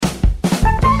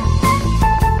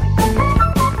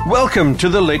Welcome to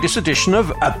the latest edition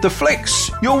of At the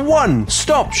Flicks, your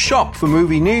one-stop shop for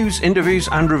movie news, interviews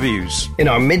and reviews. In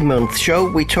our mid-month show,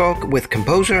 we talk with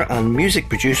composer and music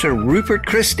producer Rupert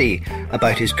Christie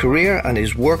about his career and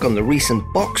his work on the recent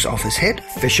box office hit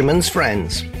Fisherman's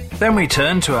Friends. Then we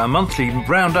turn to our monthly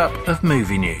roundup of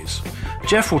movie news.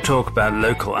 Jeff will talk about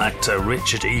local actor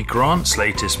Richard E. Grant's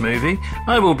latest movie.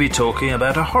 I will be talking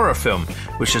about a horror film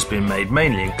which has been made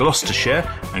mainly in Gloucestershire,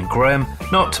 and Graham,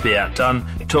 not to be outdone,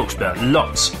 talks about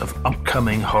lots of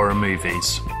upcoming horror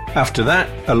movies. After that,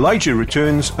 Elijah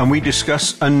returns and we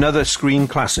discuss another screen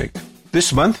classic.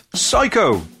 This month,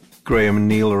 Psycho. Graham and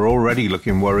Neil are already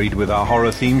looking worried with our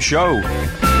horror-themed show.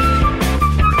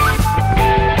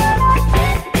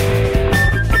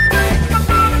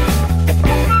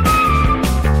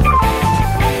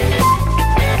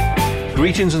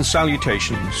 Greetings and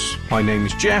salutations. My name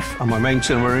is Jeff and my main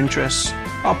cinema interests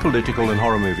are political and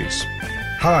horror movies.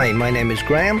 Hi, my name is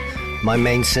Graham. My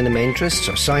main cinema interests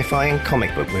are sci-fi and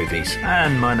comic book movies.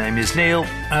 And my name is Neil,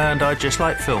 and I just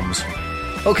like films.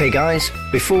 Okay guys,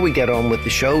 before we get on with the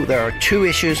show, there are two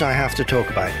issues I have to talk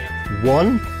about.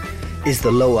 One is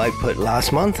the low output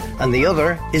last month, and the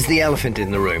other is the elephant in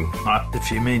the room.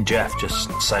 If you mean Jeff,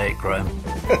 just say it, Graham.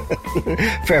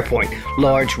 Fair point.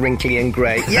 Large, wrinkly and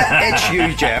grey. Yeah, it's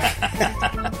you, Jeff.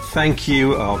 Thank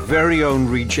you, our very own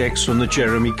rejects from the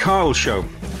Jeremy Kyle Show.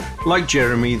 Like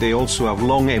Jeremy, they also have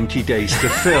long empty days to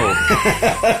fill.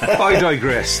 I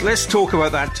digress. Let's talk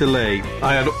about that delay.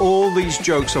 I had all these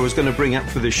jokes I was going to bring up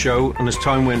for this show, and as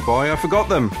time went by, I forgot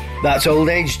them. That's old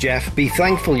age, Jeff. Be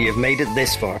thankful you've made it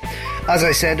this far. As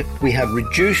I said, we had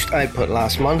reduced output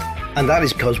last month, and that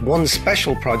is because one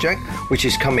special project, which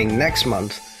is coming next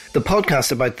month, the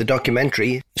podcast about the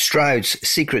documentary Stroud's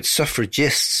Secret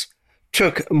Suffragists,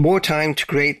 took more time to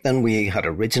create than we had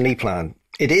originally planned.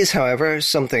 It is, however,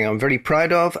 something I'm very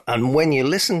proud of, and when you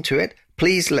listen to it,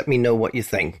 please let me know what you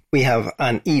think. We have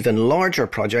an even larger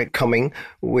project coming,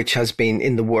 which has been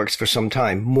in the works for some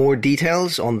time. More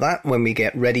details on that when we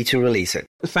get ready to release it.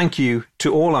 Thank you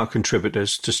to all our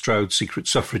contributors to Stroud's Secret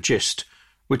Suffragist,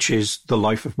 which is The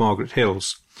Life of Margaret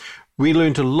Hills. We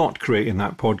learned a lot creating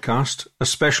that podcast. A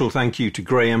special thank you to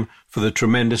Graham for the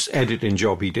tremendous editing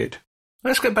job he did.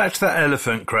 Let's get back to that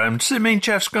elephant, Graham. Does it mean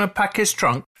Jeff's going to pack his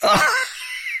trunk?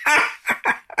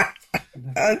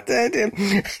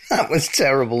 That was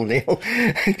terrible, Neil.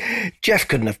 Jeff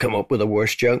couldn't have come up with a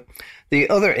worse joke. The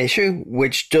other issue,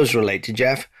 which does relate to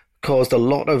Jeff, caused a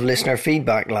lot of listener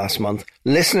feedback last month.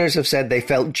 Listeners have said they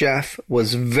felt Jeff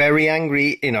was very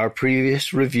angry in our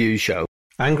previous review show.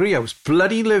 Angry? I was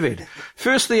bloody livid.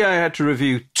 Firstly, I had to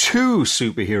review 2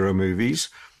 superhero movies,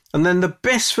 and then the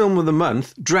best film of the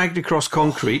month, Dragged Across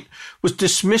Concrete, was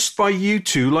dismissed by you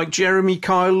two like Jeremy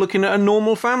Kyle looking at a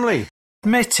normal family.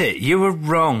 Admit it, you were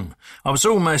wrong. I was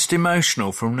almost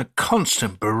emotional from the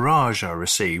constant barrage I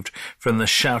received from the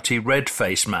shouty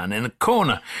red-faced man in the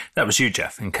corner. That was you,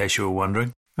 Jeff, in case you were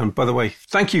wondering. And by the way,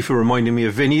 thank you for reminding me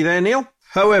of Vinny there, Neil.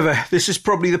 However, this is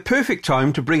probably the perfect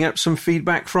time to bring up some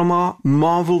feedback from our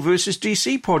Marvel vs.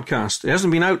 DC podcast. It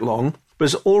hasn't been out long, but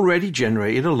has already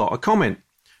generated a lot of comment.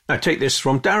 Now take this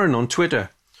from Darren on Twitter.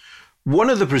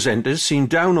 One of the presenters seemed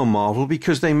down on Marvel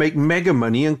because they make mega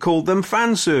money and called them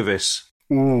fan service.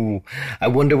 Ooh, I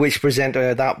wonder which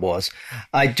presenter that was.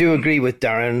 I do agree with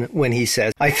Darren when he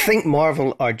says, I think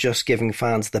Marvel are just giving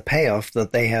fans the payoff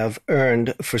that they have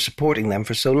earned for supporting them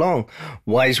for so long.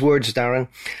 Wise words, Darren.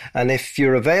 And if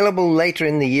you're available later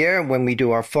in the year when we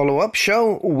do our follow-up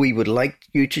show, we would like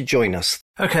you to join us.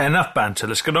 Okay, enough banter.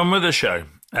 Let's get on with the show.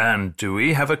 And do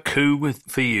we have a coup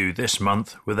for you this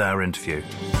month with our interview?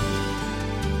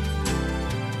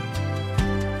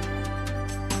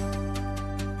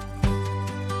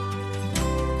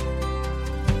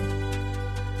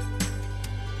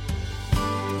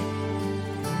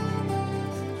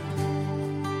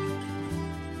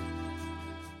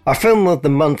 Our film of the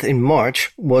month in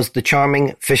March was the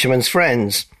charming Fisherman's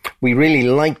Friends. We really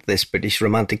liked this British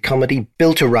romantic comedy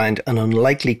built around an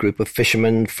unlikely group of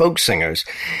fishermen folk singers.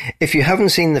 If you haven't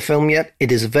seen the film yet,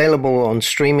 it is available on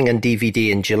streaming and DVD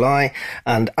in July,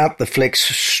 and At the Flicks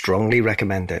strongly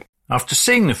recommend it. After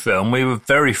seeing the film, we were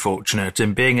very fortunate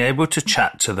in being able to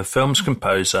chat to the film's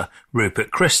composer,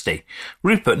 Rupert Christie.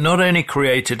 Rupert not only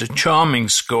created a charming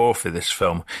score for this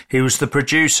film, he was the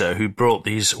producer who brought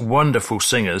these wonderful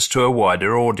singers to a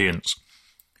wider audience.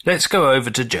 Let's go over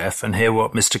to Jeff and hear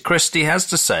what Mr. Christie has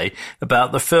to say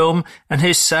about the film and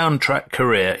his soundtrack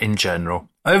career in general.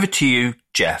 Over to you,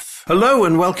 Jeff. Hello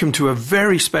and welcome to a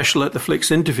very special At the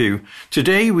Flicks interview.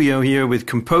 Today we are here with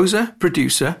composer,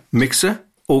 producer, mixer,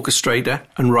 orchestrator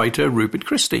and writer Rupert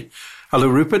Christie. Hello,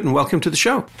 Rupert, and welcome to the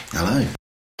show. Hello.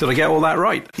 Did I get all that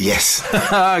right? Yes.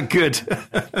 Good.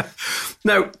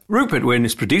 Now, Rupert, wearing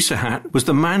his producer hat, was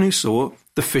the man who saw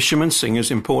the Fisherman Singers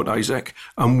in Port Isaac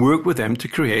and worked with them to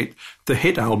create the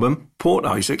hit album Port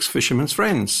Isaac's Fisherman's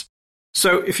Friends.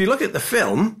 So if you look at the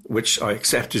film, which I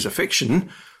accept is a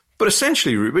fiction, but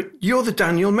essentially, Rupert, you're the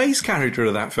Daniel Mays character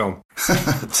of that film.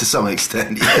 To some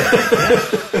extent,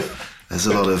 yeah. There's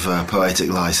a lot of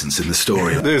poetic license in the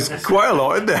story. There's quite a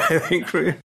lot in there, I think.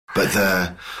 But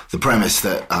the premise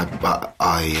that I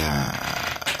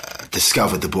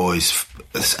discovered the boys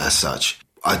as such,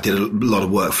 I did a lot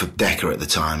of work for Decca at the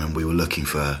time, and we were looking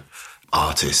for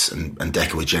artists, and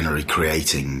Decca were generally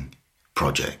creating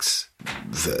projects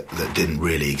that didn't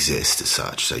really exist as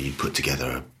such. So you put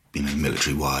together,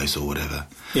 Military Wives or whatever.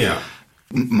 Yeah.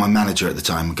 My manager at the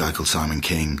time, a guy called Simon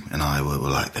King, and I were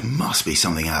like, there must be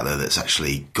something out there that's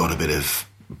actually got a bit of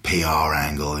PR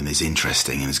angle and is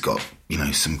interesting and has got,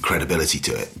 some credibility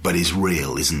to it, but is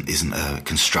real, isn't a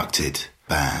constructed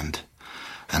band.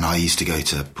 And I used to go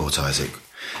to Port Isaac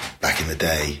back in the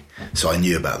day, so I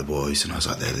knew about the boys, and I was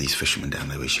like, there are these fishermen down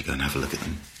there, we should go and have a look at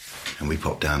them. And we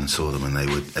popped down and saw them, and they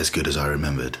were as good as I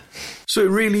remembered. So it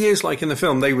really is like in the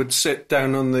film, they would sit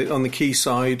down on the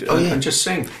quayside and just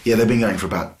sing. Yeah, they've been going for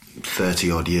about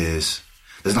 30 odd years.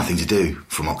 There's nothing to do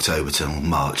from October till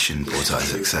March in Port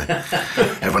Isaac, so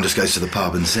everyone just goes to the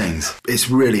pub and sings.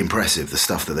 It's really impressive, the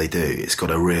stuff that they do. It's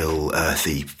got a real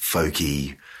earthy,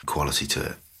 folky quality to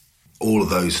it. All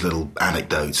of those little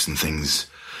anecdotes and things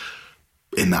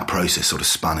in that process sort of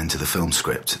spun into the film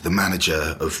script. The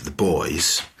manager of the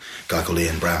boys, a guy called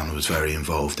Ian Brown, was very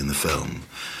involved in the film.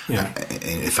 Yeah.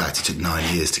 In fact, it took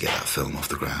 9 years to get that film off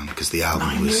the ground because the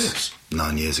album was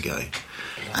 9 years ago.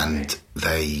 And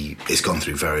it's gone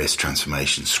through various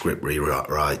transformations, script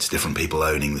rewrites, different people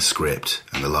owning the script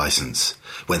and the license.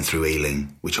 Went through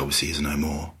Ealing, which obviously is no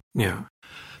more. Yeah.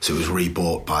 So it was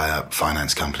rebought by a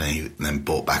finance company and then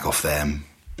bought back off them.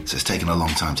 So it's taken a long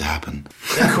time to happen.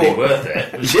 Definitely worth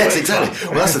it. Yes, exactly.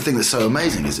 Well, that's the thing that's so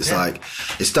amazing is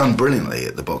it's done brilliantly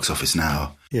at the box office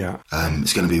now. Yeah.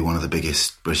 It's going to be one of the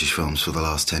biggest British films for the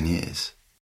last 10 years.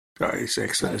 That is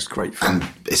excellent. It's great fun. And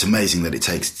it's amazing that it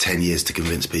takes 10 years to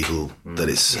convince people that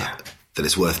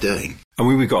it's worth doing. I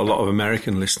mean, we've got a lot of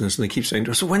American listeners and they keep saying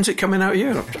to us, so when's it coming out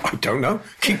here? I don't know.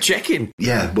 Keep checking.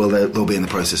 Yeah, well, they'll be in the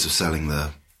process of selling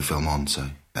the film on,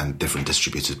 and different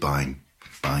distributors buying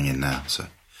in now, so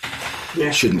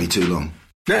it shouldn't be too long.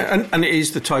 Yeah, and it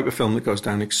is the type of film that goes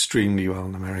down extremely well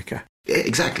in America. Yeah,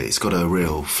 exactly. It's got a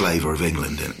real flavour of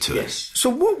England in it to it. So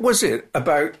what was it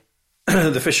about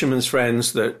the Fisherman's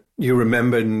Friends that you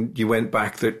remembered and you went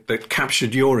back that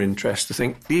captured your interest to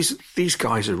think, these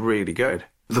guys are really good?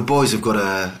 The boys have got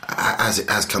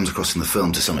as comes across in the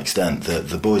film to some extent,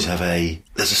 the boys have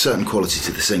there's a certain quality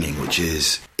to the singing, which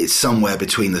is, it's somewhere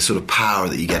between the sort of power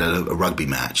that you get at a rugby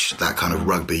match, that kind of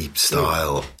rugby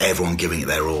style, everyone giving it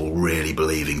their all, really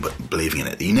believing in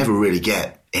it, that you never really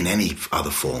get in any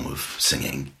other form of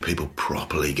singing, people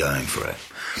properly going for it.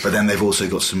 But then they've also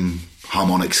got some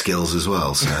harmonic skills as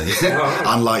well, so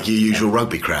unlike your usual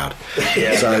rugby crowd.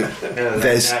 Yeah. So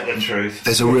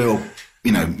there's a real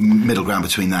middle ground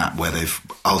between that, where they've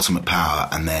ultimate power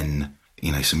and then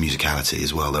some musicality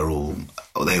as well.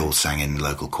 They all sang in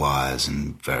local choirs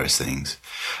and various things,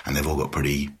 and they've all got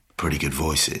pretty good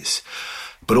voices.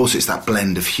 But also it's that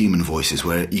blend of human voices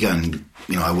where you go and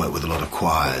I work with a lot of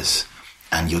choirs,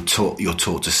 and you're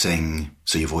taught to sing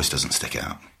so your voice doesn't stick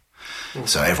out.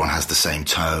 So everyone has the same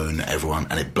tone,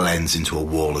 and it blends into a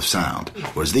wall of sound.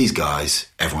 Whereas these guys,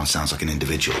 everyone sounds like an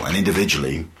individual. And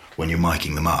individually, when you're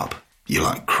miking them up, you're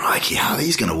like, crikey, how are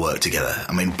these going to work together?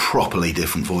 I mean, properly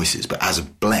different voices, but as a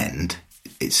blend,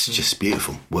 it's just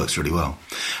beautiful. Works really well.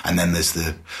 And then I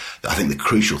think the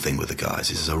crucial thing with the guys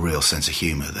is there's a real sense of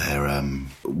humour.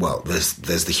 There's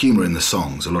the humour in the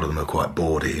songs. A lot of them are quite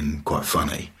bawdy and quite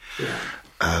funny. Yeah.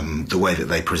 The way that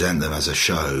they present them as a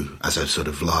show, as a sort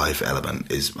of live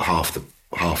element, is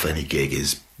half any gig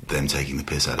is them taking the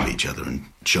piss out of each other. And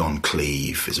John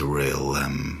Cleave is a real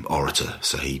orator,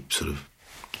 so he sort of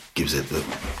gives it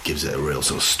a real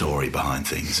sort of story behind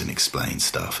things and explains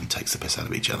stuff and takes the piss out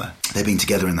of each other. They've been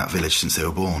together in that village since they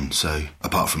were born, so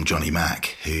apart from Johnny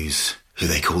Mack, who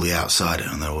they call the outsider,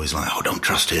 and they're always like, oh, don't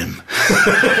trust him.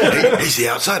 He's the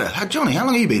outsider. Johnny, how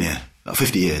long have you been here?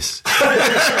 50 years.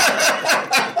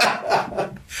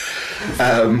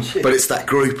 But it's that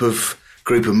group of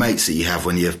mates that you have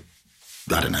when you're,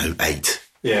 8.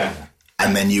 Yeah.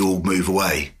 And then you all move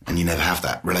away and you never have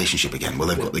that relationship again. Well,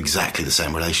 they've got exactly the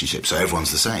same relationship, so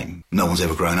everyone's the same. No one's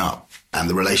ever grown up. And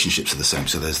the relationships are the same.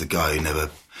 So there's the guy who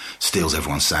never steals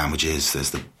everyone's sandwiches.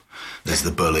 There's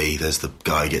the bully. There's the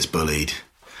guy who gets bullied.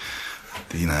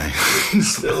 You know,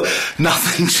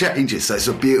 nothing changes. So it's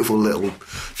a beautiful little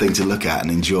thing to look at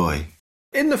and enjoy.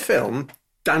 In the film,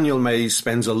 Daniel Mays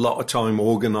spends a lot of time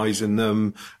organising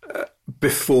them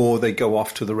before they go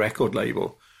off to the record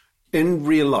label. In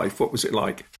real life, what was it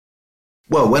like?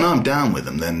 Well, when I'm down with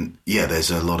them, then, yeah,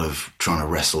 there's a lot of trying to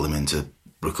wrestle them into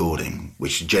recording,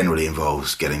 which generally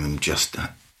involves getting them just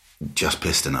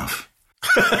pissed enough.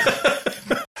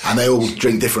 And they all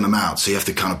drink different amounts, so you have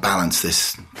to kind of balance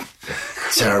this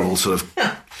terrible sort of...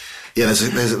 Yeah,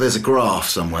 there's a graph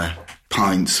somewhere.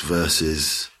 Pints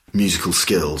versus musical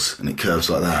skills, and it curves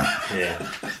like that.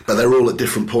 Yeah. But they're all at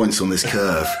different points on this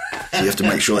curve, so you have to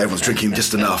make sure everyone's drinking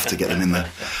just enough to get them in the...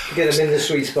 Get them in the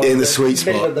sweet spot. In the sweet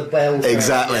spot. Middle of the bell curve.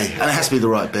 Exactly. And it has to be the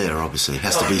right beer, obviously. It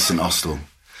has to be St Austell.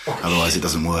 Otherwise, it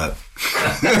doesn't work.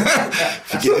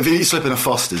 If you slip in a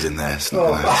Foster's in there, it's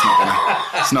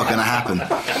not going to happen.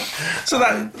 So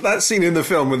that scene in the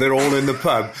film when they're all in the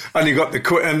pub and you got the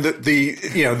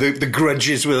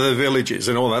grudges with the villages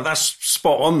and all that. That's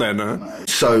spot on there, no?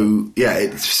 So yeah,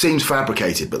 it seems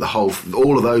fabricated, but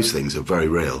all of those things are very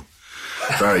real,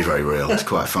 very, very real. It's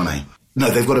quite funny.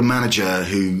 No, they've got a manager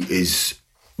who is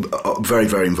very,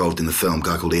 very involved in the film. A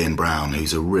guy called Ian Brown,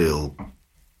 who's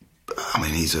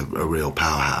he's a real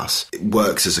powerhouse.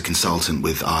 Works as a consultant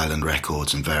with Island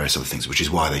Records and various other things, which is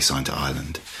why they signed to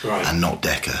Island, right, and not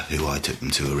Decca, who I took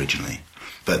them to originally.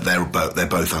 But they're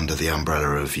both under the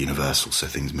umbrella of Universal, so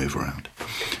things move around.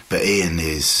 But Ian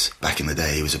is, back in the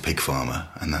day, he was a pig farmer,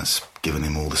 and that's given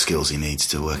him all the skills he needs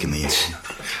to work in the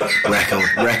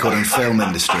record and film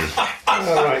industry.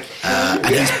 All right. And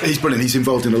he's brilliant. He's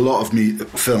involved in a lot of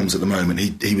films at the moment.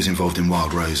 He was involved in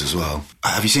Wild Rose as well.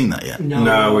 Have you seen that yet?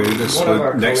 No,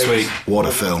 next week. What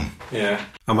a film. Yeah.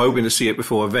 I'm hoping to see it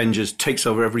before Avengers takes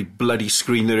over every bloody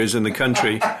screen there is in the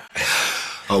country.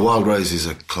 Oh, Wild Rose is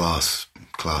a class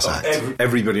act.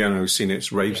 Everybody I know who's seen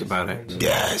it raves about it.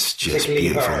 Yeah, it's just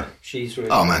beautiful. She's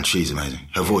amazing.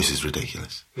 Her voice is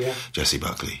ridiculous. Yeah. Jessie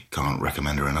Buckley, can't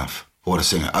recommend her enough. What a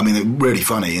singer. I mean, they're really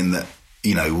funny in that,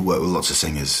 you know, we work with lots of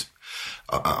singers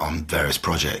on various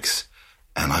projects,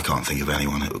 and I can't think of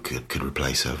anyone who could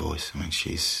replace her voice. I mean,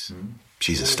 she's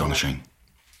astonishing.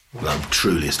 Like,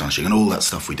 truly astonishing. And all that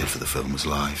stuff we did for the film was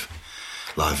live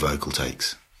vocal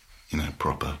takes. You know,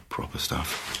 proper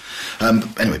stuff.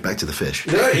 Anyway, back to the fish.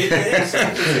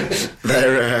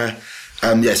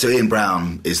 So Ian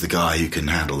Brown is the guy who can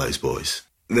handle those boys.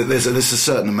 There's a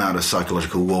certain amount of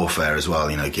psychological warfare as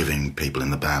well, you know, giving people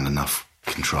in the band enough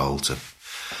control to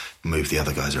move the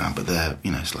other guys around. But they're,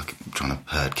 you know, it's like trying to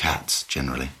herd cats,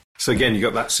 generally. So again, you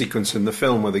got that sequence in the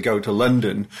film where they go to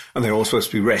London and they're all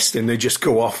supposed to be resting. They just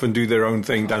go off and do their own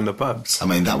thing down the pubs. I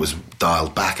mean, that was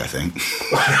dialed back, I think.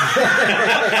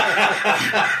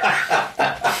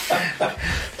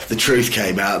 The truth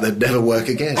came out, they'd never work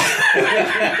again.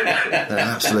 They're an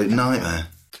absolute nightmare.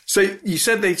 So you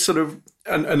said they sort of...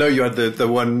 I know you had the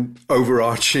one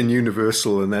overarching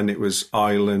Universal and then it was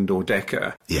Island or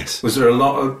Decca. Yes. Was there a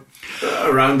lot of...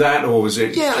 around that, or was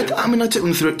it? Yeah, I mean, I took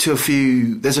them through to a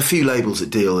few. There's a few labels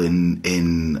that deal in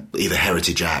either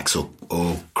heritage acts or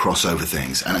crossover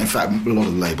things, and in fact, a lot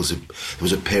of the labels. There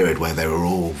was a period where they were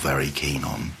all very keen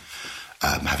on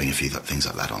having a few things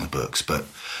like that on the books. But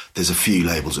there's a few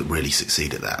labels that really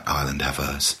succeed at that. Island have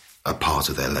a part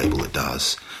of their label that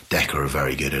does. Decca are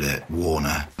very good at it.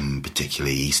 Warner,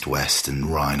 particularly East West and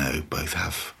Rhino, both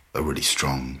have a really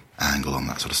strong angle on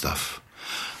that sort of stuff.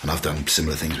 And I've done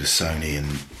similar things with Sony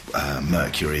and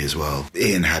Mercury as well.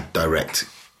 Ian had direct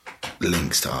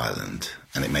links to Island,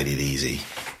 and it made it easy.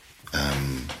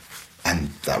 And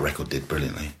that record did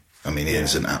brilliantly. I mean,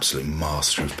 Ian's an absolute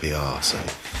master of PR. So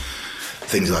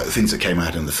things that came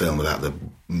out in the film without the £1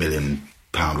 million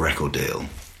record deal,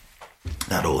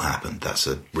 that all happened. That's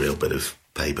a real bit of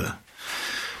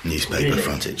newspaper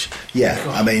frontage. Yeah,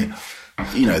 I mean,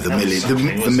 you know, the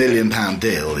 £1 million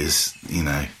deal is, you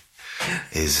know,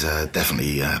 is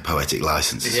definitely poetic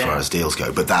license as far as deals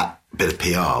go. But that bit of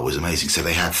PR was amazing. So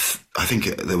they had, I think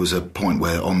there was a point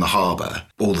where on the harbour,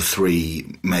 all the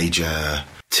three major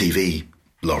TV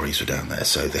lorries were down there.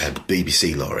 So they had the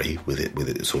BBC lorry with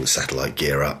it sort of satellite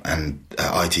gear up, and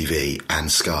ITV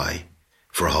and Sky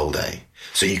for a whole day.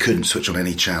 So you couldn't switch on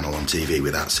any channel on TV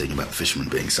without seeing about the Fisherman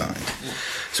being signed.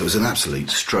 So it was an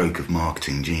absolute stroke of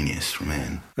marketing genius from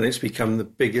Ian. And it's become the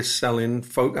biggest selling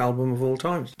folk album of all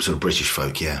time. Sort of British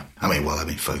folk, yeah. I mean,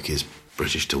 folk is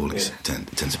British to all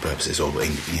intents and purposes, or,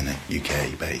 you know,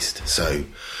 UK based. So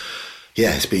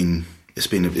yeah,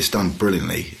 it's done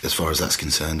brilliantly as far as that's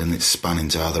concerned, and it's spun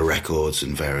into other records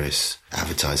and various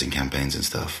advertising campaigns and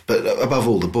stuff. But above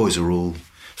all, the boys are all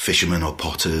fishermen or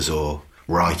potters or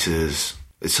writers,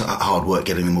 it's hard work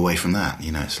getting them away from that.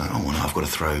 You know, it's like, oh, well, no, I've got to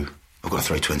throw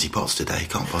 20 pots today.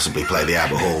 Can't possibly play the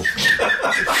Albert Hall.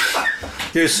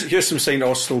 Here's some St.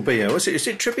 Austell beer. Is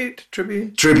it tribute?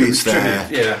 Tributes there.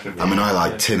 Yeah. I mean, I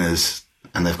like Tinners,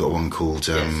 and they've got one called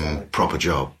Proper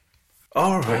Job.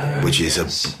 All right. Which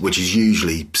is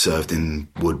usually served in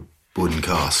wooden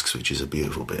casks, which is a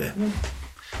beautiful beer.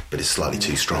 But it's slightly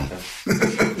too strong.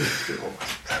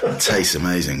 It tastes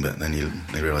amazing, but then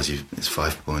they realise it's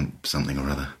 5 point something or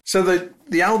other. So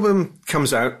the album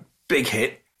comes out, big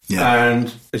hit,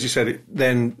 and as you said,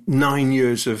 then 9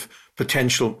 years of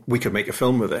potential. We could make a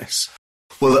film with this.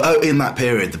 Well, in that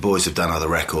period, the boys have done other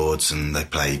records, and they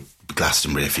played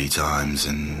Glastonbury a few times,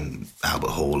 and Albert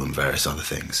Hall, and various other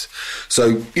things.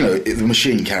 So the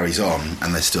machine carries on,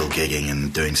 and they're still gigging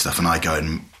and doing stuff. And I go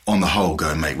and, on the whole, go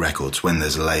and make records. When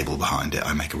there's a label behind it,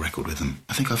 I make a record with them.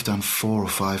 I think I've done 4 or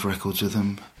 5 records with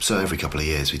them. So every couple of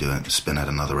years we spin out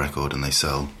another record, and they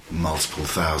sell multiple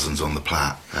thousands on the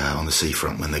Platte, on the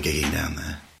seafront when they're gigging down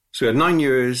there. So we had 9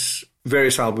 years,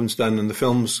 various albums done, and the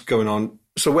film's going on.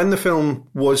 So when the film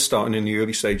was starting in the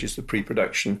early stages of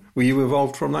pre-production, were you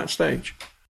involved from that stage?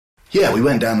 Yeah, we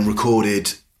went down and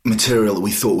recorded material that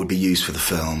we thought would be used for the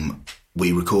film.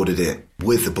 We recorded it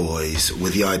with the boys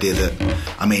with the idea that,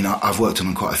 I mean, I've worked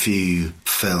on quite a few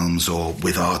films or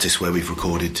with artists where we've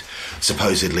recorded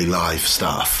supposedly live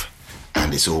stuff,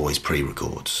 and it's always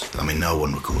pre-records. I mean, no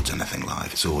one records anything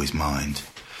live. It's always mind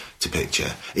to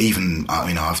picture. Even,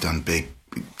 I've done big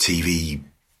TV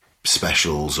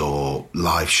specials or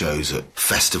live shows at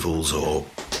festivals or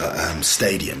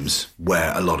stadiums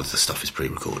where a lot of the stuff is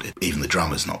pre-recorded. Even the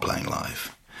drummer's not playing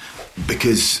live.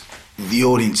 Because the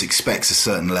audience expects a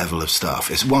certain level of stuff.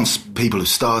 It's once people have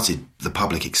started, the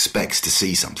public expects to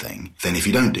see something. Then if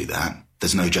you don't do that,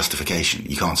 there's no justification.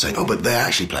 You can't say, oh, but they're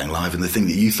actually playing live and the thing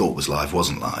that you thought was live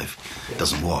wasn't live. It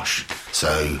doesn't wash.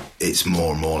 So it's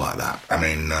more and more like that. I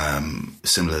mean,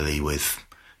 similarly with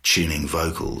tuning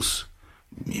vocals,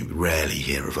 you rarely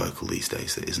hear a vocal these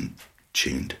days that isn't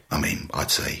tuned. I mean,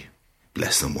 I'd say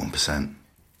less than 1%.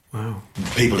 Wow.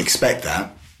 People expect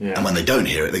that, and when they don't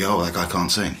hear it, they go, oh, that guy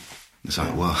can't sing. It's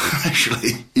like, well,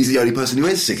 actually, he's the only person who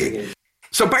is singing.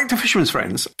 So back to Fisherman's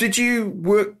Friends. Did you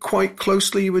work quite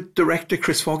closely with director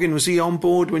Chris Foggin? Was he on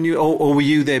board when or were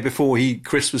you there before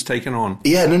Chris was taken on?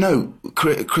 Yeah, no.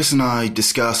 Chris and I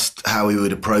discussed how we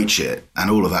would approach it,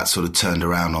 and all of that sort of turned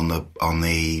around on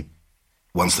the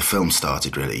once the film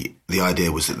started, really. The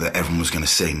idea was that everyone was going to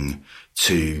sing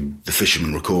to the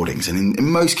Fisherman recordings, and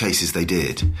in most cases they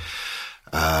did.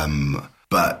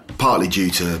 But partly due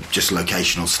to just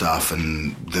locational stuff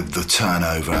and the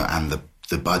turnover and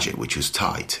the budget, which was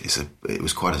tight.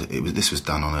 This was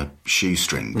done on a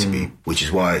shoestring which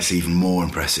is why it's even more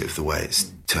impressive the way it's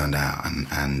turned out. And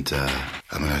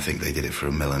I mean, I think they did it for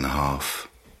 $1.5 million.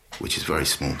 Which is very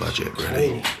small budget,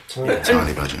 really.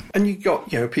 Tiny budget. And you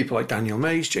got, people like Daniel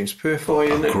Mays, James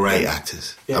Purfoy. Great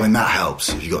actors. Yeah. I mean, that helps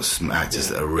if you've got some actors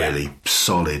that are really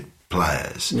solid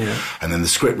players. Yeah. And then the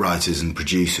script writers and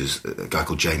producers, a guy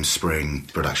called James Spring,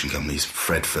 production companies,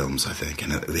 Fred Films, I think,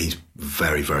 and he's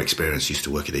very, very experienced, used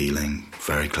to work at Ealing,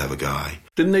 very clever guy.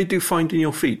 Didn't they do Finding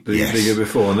Your Feet the year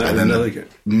before? And then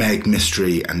Meg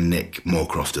Mystery and Nick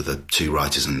Moorcroft are the 2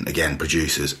 writers and, again,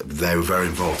 producers. They were very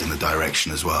involved in the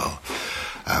direction as well.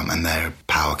 And they're a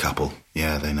power couple.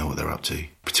 Yeah, they know what they're up to.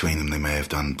 Between them, they may have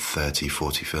done 30,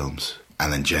 40 films.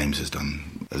 And then James has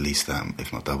done at least that,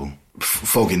 if not double.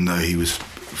 Foggin, though, he was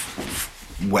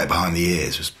wet behind the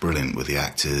ears, was brilliant with the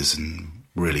actors and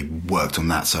really worked on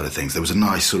that side of things. There was a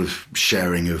nice sort of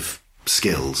sharing of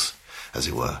skills, as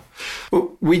it were.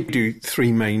 Well, we do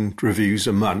 3 main reviews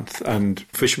a month, and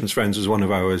Fisherman's Friends was one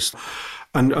of ours.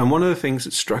 And one of the things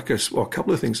that struck us, well, a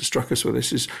couple of things that struck us with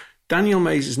this is Daniel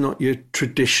Mays is not your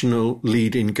traditional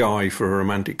leading guy for a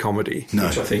romantic comedy,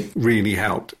 which I think really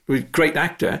helped. Great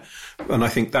actor, and I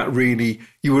think that really,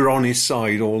 you were on his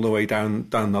side all the way down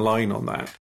the line on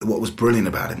that. What was brilliant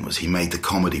about him was he made the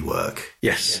comedy work.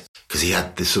 Yes. Because he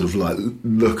had this sort of like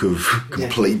look of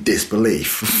complete disbelief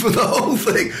for the whole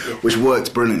thing, which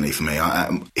worked brilliantly for me.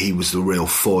 He was the real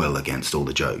foil against all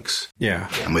the jokes. Yeah.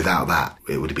 And without that,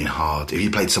 it would have been hard. If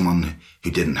you played someone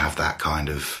who didn't have that kind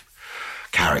of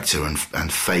character and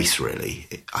face, really,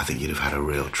 I think you'd have had a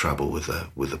real trouble with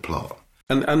the plot.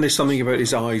 And there's something about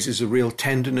his eyes, there's a real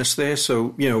tenderness there. So,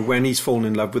 when he's fallen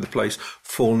in love with the place,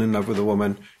 fallen in love with a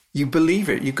woman, you believe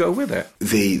it, you go with it.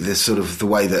 The sort of the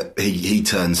way that he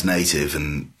turns native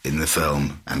in the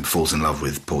film and falls in love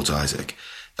with Port Isaac,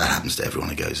 that happens to everyone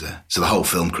who goes there. So the whole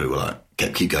film crew were like,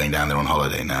 keep going down there on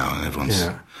holiday now, and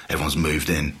everyone's moved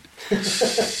in. I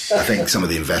think some of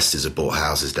the investors have bought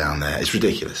houses down there. It's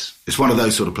ridiculous. It's one of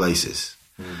those sort of places.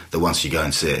 that once you go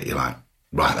and see it, you're like,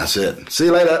 right, that's it. See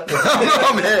you later.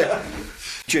 I'm here.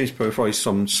 James Purfoy's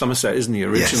from Somerset, isn't he?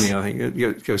 Originally, Yes. I think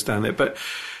it goes down there, but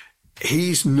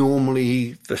he's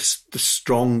normally the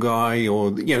strong guy,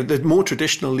 or the more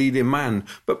traditional leading man.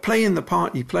 But playing the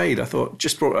part he played, I thought,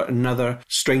 just brought another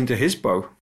string to his bow.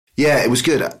 Yeah, it was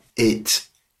good. It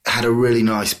had a really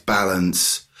nice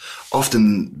balance.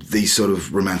 Often these sort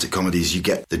of romantic comedies, you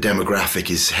get the demographic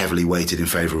is heavily weighted in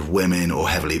favour of women, or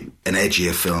an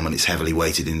edgier film, and it's heavily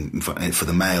weighted for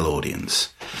the male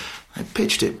audience. I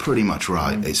pitched it pretty much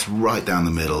right. It's right down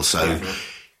the middle. So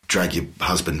drag your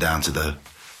husband down to the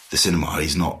cinema.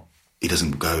 He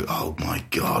doesn't go, oh my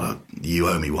God, you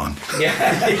owe me one.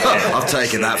 I've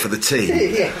taken that for the team.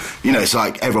 It's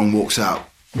like everyone walks out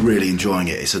really enjoying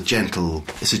it. It's a gentle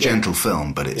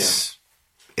film, but it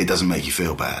doesn't make you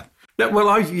feel bad. Now, well,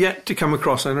 I've yet to come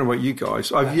across, I don't know about you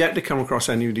guys, I've yet to come across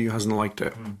anybody who hasn't liked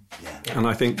it. And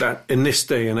I think that in this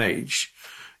day and age,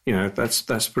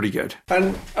 that's pretty good.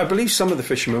 And I believe some of the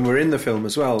fishermen were in the film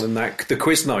as well, in the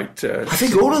quiz night. I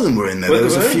think all of them were in there. There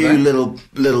was a few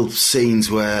little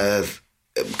scenes where,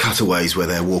 cutaways where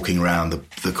they're walking around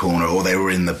the corner, or they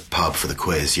were in the pub for the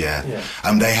quiz,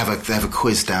 They have a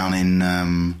quiz down in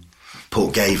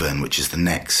Portgaven, which is the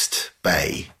next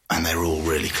bay, and they're all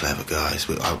really clever guys.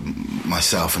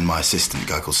 Myself and my assistant, a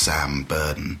guy called Sam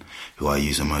Burden, who I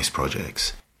use on most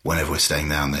projects. Whenever we're staying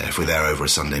down there, if we're there over a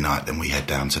Sunday night, then we head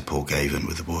down to Portgaven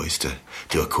with the boys to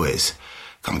do a quiz.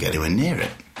 Can't get anywhere near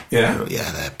it. Yeah? Yeah,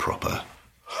 they're proper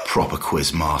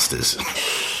quiz masters.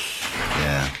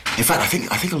 Yeah. In fact, I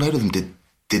think a load of them did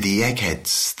the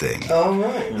Eggheads thing. Oh,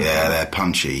 right. Yeah, they're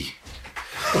punchy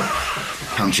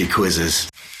quizzes.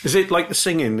 Is it like the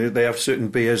singing? They have certain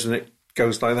beers and it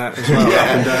goes like that as well? Up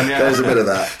and down, There's a bit of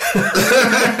that.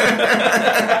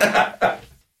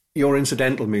 Your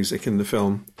incidental music in the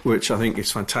film, which I think is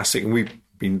fantastic, and we've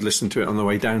been listening to it on the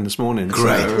way down this morning.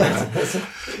 Great. So,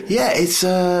 Yeah,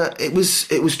 it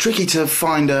was tricky to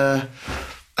find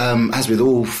as with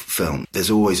all film, there's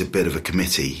always a bit of a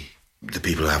committee. The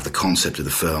people who have the concept of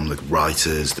the film, the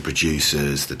writers, the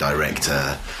producers, the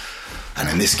director, and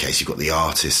in this case you've got the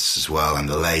artists as well, and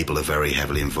the label are very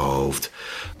heavily involved,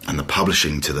 and the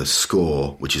publishing to the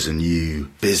score, which is a new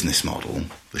business model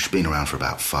which has been around for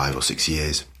about 5 or 6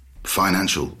 years.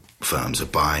 Financial firms are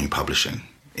buying publishing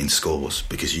in scores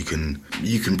because you can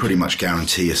pretty much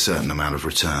guarantee a certain amount of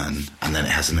return, and then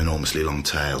it has an enormously long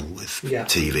tail with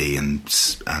TV and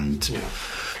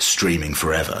streaming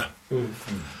forever.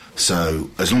 So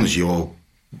as long as you're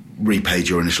repaid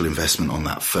your initial investment on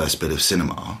that first bit of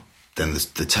cinema, then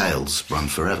the tails run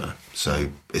forever.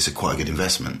 So it's a quite good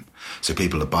investment. So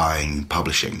people are buying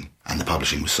publishing, and the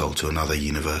publishing was sold to another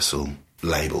Universal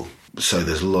label. So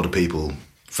there's a lot of people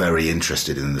very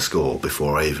interested in the score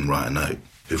before I even write a note,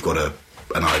 who've got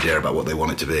an idea about what they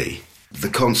want it to be. The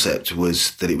concept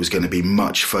was that it was going to be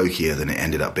much folkier than it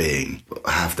ended up being.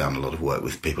 I have done a lot of work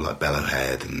with people like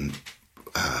Bellowhead and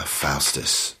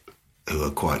Faustus, who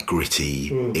are quite gritty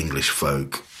English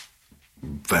folk,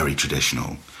 very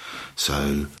traditional.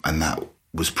 So, and that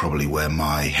was probably where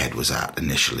my head was at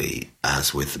initially,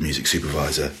 as with the music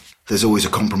supervisor. There's always a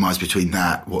compromise between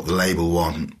that, what the label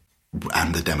want,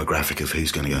 and the demographic of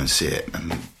who's going to go and see it.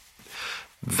 And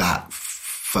that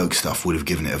folk stuff would have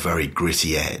given it a very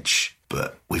gritty edge,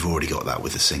 but we've already got that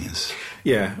with the singers.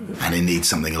 Yeah. And it needs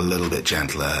something a little bit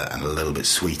gentler and a little bit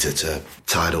sweeter to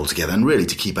tie it all together, and really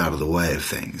to keep out of the way of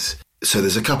things. So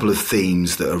there's a couple of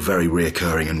themes that are very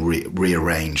reoccurring and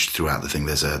rearranged throughout the thing.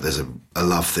 There's a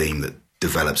love theme that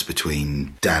develops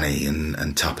between Danny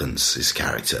and Tuppence, his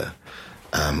character,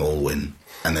 Alwyn.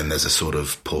 And then there's a sort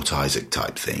of Port Isaac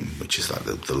type theme, which is like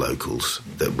the locals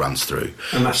that runs through.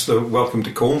 And that's the Welcome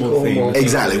to Cornwall theme.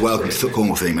 Exactly, Welcome to the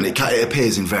Cornwall theme. And it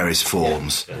appears in various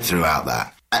forms throughout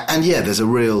that. And yeah, there's a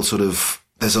real sort of...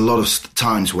 There's a lot of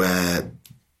times where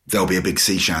there'll be a big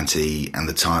sea shanty and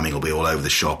the timing will be all over the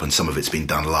shop, and some of it's been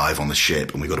done live on the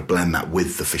ship, and we've got to blend that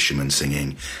with the fishermen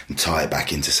singing and tie it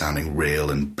back into sounding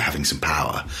real and having some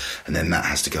power, and then that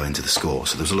has to go into the score.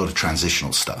 So there's a lot of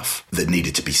transitional stuff that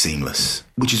needed to be seamless,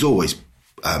 which is always,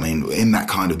 I mean, in that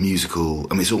kind of musical,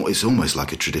 I mean, it's almost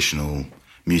like a traditional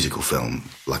musical film,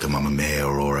 like a Mamma Mia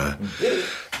or a...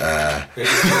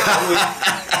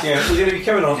 Yeah, we're going to be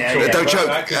coming on. Don't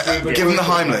choke. Give him the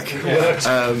Heimlich.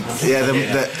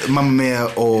 The Mamma Mia,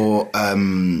 or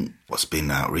what's been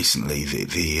out recently,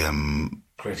 the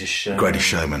Greatest Showman. Greatest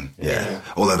Showman. Yeah.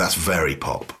 Although that's very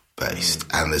pop. based,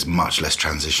 and there's much less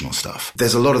transitional stuff.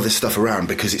 There's a lot of this stuff around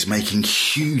because it's making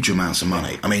huge amounts of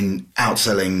money. I mean,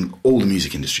 outselling all the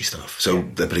music industry stuff. So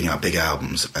they're putting out big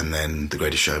albums, and then The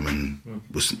Greatest Showman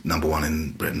was #1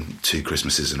 in Britain 2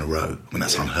 Christmases in a row. I mean,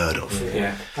 that's unheard of.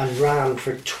 Yeah. And ran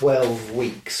for 12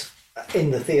 weeks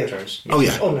in the theatres. Oh,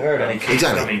 yeah. It's unheard of.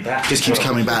 Exactly. Just keeps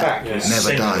coming back. Yeah. Never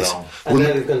Sing dies. along. And now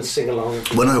they're going to sing along.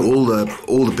 Well, no,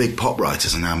 all the big pop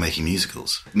writers are now making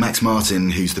musicals. Max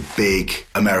Martin, who's the big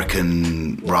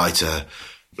American writer,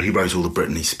 he wrote all the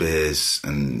Britney Spears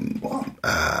and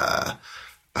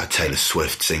Taylor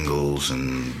Swift singles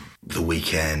and The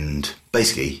Weeknd.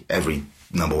 Basically, every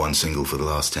 #1 single for the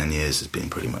last 10 years has been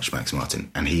pretty much Max Martin,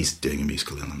 and he's doing a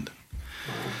musical in London.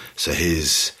 So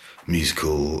his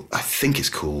musical, I think it's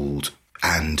called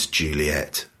And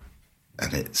Juliet,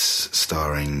 and it's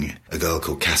starring a girl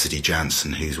called Cassidy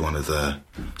Jansen, who's one of the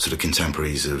sort of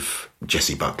contemporaries of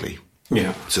Jessie Buckley.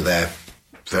 Yeah. So they're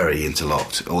very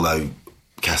interlocked, although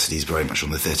Cassidy's very much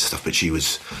on the theatre stuff, but she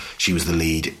was the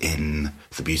lead in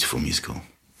The Beautiful musical,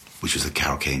 which was the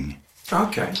Carole King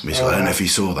Okay. musical. I don't know if you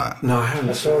saw that. No, I I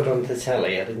haven't. saw it on the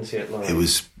telly. I didn't see it live. It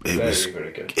was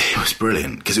very good. It was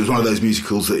brilliant because it was one of those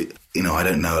musicals that, you know, I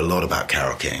don't know a lot about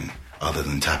Carole King other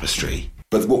than Tapestry.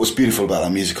 But what was beautiful about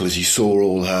that musical is you saw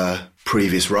all her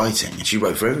previous writing, and she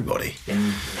wrote for everybody.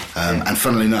 And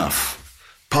funnily enough,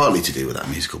 partly to do with that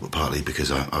musical, but partly because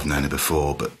I've known her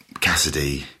before. But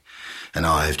Cassidy and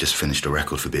I have just finished a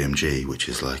record for BMG, which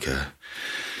is like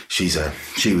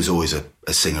she was always a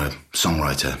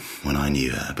singer-songwriter when I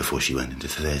knew her before she went into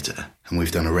theatre. And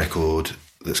we've done a record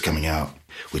that's coming out,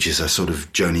 which is a sort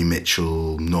of Joni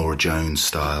Mitchell, Norah Jones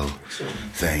style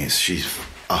thing. She's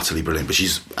utterly brilliant, but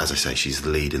she's, as I say, she's the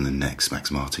lead in the next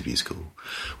Max Martin musical,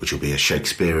 which will be a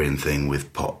Shakespearean thing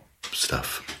with pop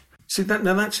stuff. See,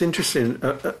 now that's interesting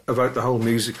about the whole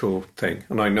musical thing,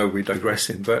 and I know we're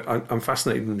digressing, but I'm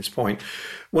fascinated in this point.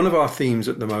 One of our themes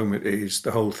at the moment is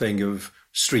the whole thing of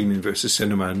streaming versus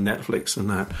cinema and Netflix and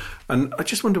that. And I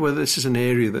just wonder whether this is an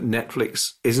area that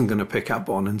Netflix isn't going to pick up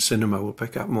on and cinema will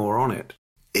pick up more on it.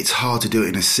 It's hard to do it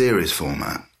in a series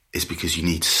format, is because you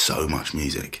need so much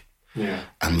music. Yeah.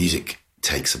 And music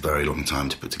takes a very long time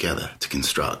to put together, to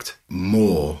construct,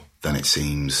 more than it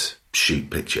seems shoot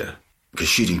picture. Because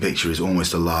shooting picture is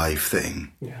almost a live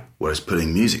thing, whereas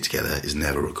putting music together is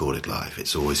never recorded live.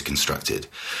 It's always constructed.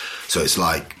 So it's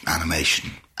like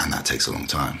animation, and that takes a long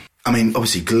time. I mean,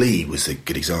 obviously Glee was a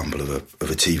good example of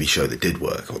a TV show that did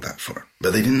work on that front.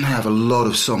 But they didn't have a lot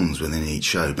of songs within each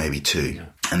show, maybe 2. Yeah.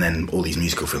 And then all these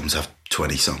musical films have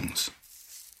 20 songs.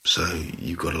 So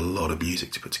you've got a lot of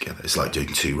music to put together. It's like doing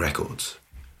 2 records.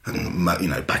 And, you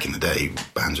know, back in the day,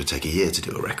 bands would take a year to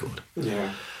do a record.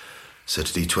 Yeah. So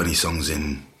to do 20 songs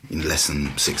in less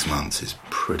than 6 months is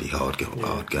pretty hard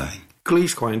going.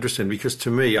 Glee's quite interesting because to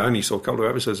me, I only saw a couple of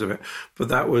episodes of it, but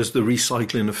that was the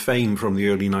recycling of fame from the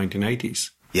early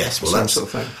 1980s. Yes, well, that's sort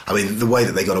of thing. I mean, the way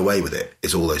that they got away with it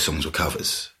is all those songs were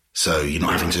covers. So you're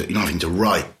not having to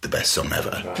write the best song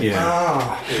ever.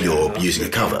 Yeah. You're using a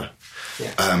cover.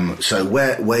 Yeah. So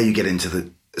where you get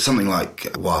into something like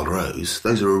Wild Rose,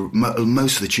 those are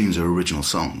most of the tunes are original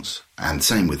songs, and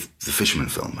same with the Fisherman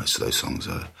film. Most of those songs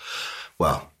are,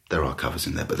 well, there are covers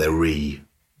in there, but they're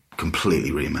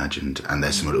completely reimagined, and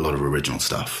there's a lot of original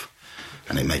stuff,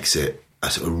 and it makes it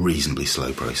a reasonably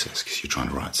slow process because you're trying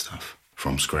to write stuff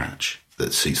from scratch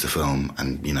that suits the film.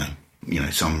 And you know,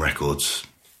 some records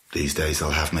these days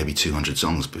they'll have maybe 200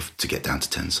 songs to get down to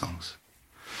 10 songs.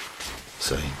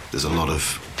 So there's a lot of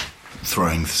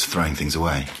throwing things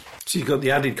away. So you've got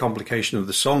the added complication of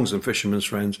the songs and Fisherman's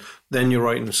Friends. Then you're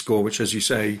writing a score, which, as you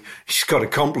say, you've got to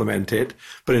complement it,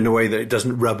 but in a way that it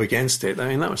doesn't rub against it. I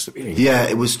mean, that must have been... Yeah,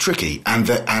 it was tricky. And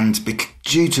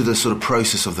due to the sort of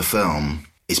process of the film,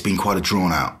 it's been quite a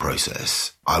drawn-out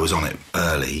process. I was on it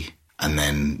early and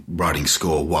then writing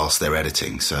score whilst they're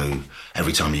editing. So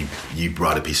every time you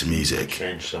write a piece of music,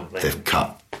 they've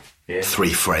cut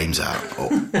 3 frames out.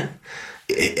 Or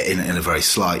in a very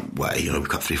slight way, we've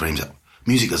cut 3 frames out.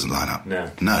 Music doesn't line up.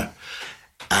 No.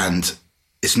 And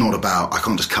it's not about, I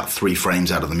can't just cut 3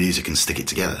 frames out of the music and stick it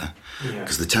together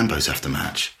because the tempos have to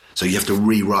match. So you have to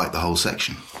rewrite the whole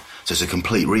section. So it's a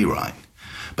complete rewrite.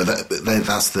 But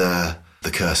that's the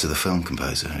curse of the film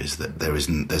composer, is that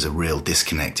there's a real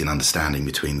disconnect in understanding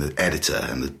between the editor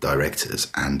and the directors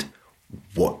and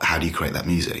how do you create that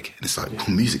music? And it's like,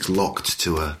 well, music's locked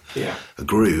to a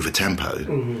groove, a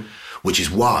tempo, which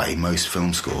is why most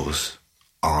film scores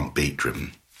aren't beat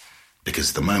driven,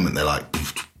 because the moment they're like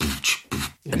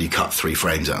and you cut 3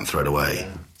 frames out and throw it away,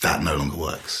 that no longer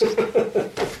works.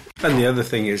 And the other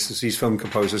thing is, as these film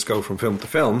composers go from film to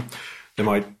film, they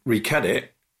might recut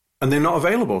it And they're not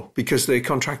available because they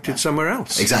contracted somewhere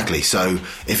else. Exactly. So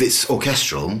if it's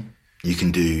orchestral, you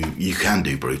can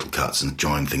do brutal cuts and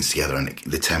join things together, and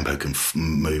the tempo can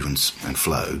move and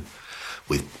flow.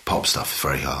 With pop stuff, it's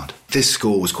very hard. This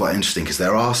score was quite interesting because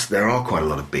there are quite a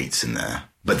lot of beats in there,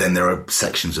 but then there are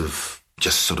sections of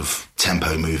just sort of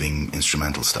tempo moving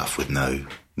instrumental stuff with no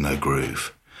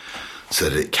groove, so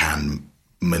that it can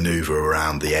manoeuvre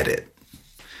around the edit.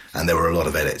 And there were a lot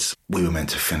of edits. We were meant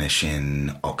to finish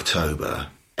in October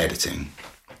editing,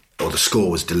 or the score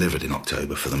was delivered in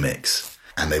October for the mix,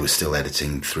 and they were still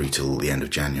editing through till the end of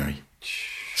January.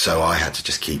 So I had to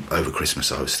just keep, over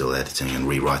Christmas I was still editing and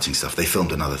rewriting stuff. They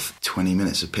filmed another 20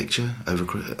 minutes of picture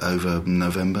over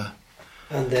November.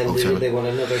 And then they want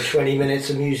another 20 minutes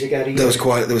of music out of you. There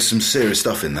was some serious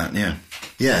stuff in that, yeah.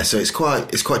 Yeah, so it's quite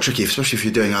tricky, especially if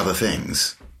you're doing other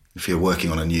things. If you're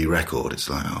working on a new record, it's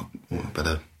like, I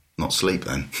better not sleep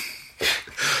then.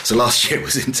 So last year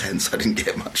was intense, I didn't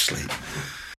get much sleep.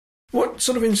 What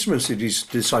sort of instruments did you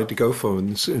decide to go for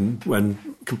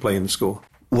when playing the score?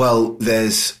 Well,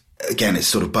 again, it's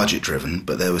sort of budget driven,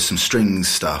 but there was some strings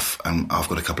stuff, and I've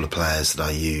got a couple of players that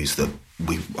I use that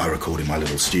I record in my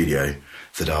little studio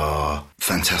that are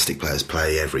fantastic players,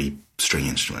 play every string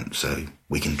instrument, so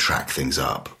we can track things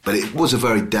up. But it was a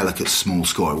very delicate, small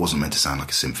score. It wasn't meant to sound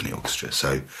like a symphony orchestra,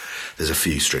 so there's a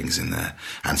few strings in there,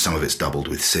 and some of it's doubled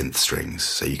with synth strings,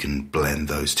 so you can blend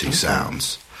those two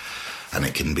sounds, and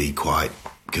it can be quite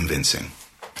convincing.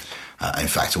 In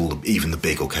fact, even the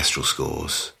big orchestral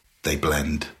scores, they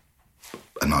blend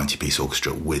a 90-piece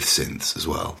orchestra with synths as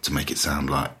well to make it sound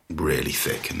like really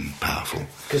thick and powerful.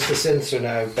 Because the synths are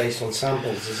now based on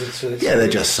samples, is it? So they're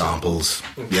just samples.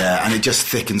 Okay. Yeah, and it just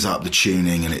thickens up the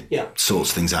tuning and it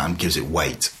sorts things out and gives it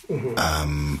weight.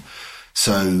 Mm-hmm.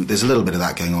 So there's a little bit of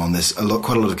that going on. There's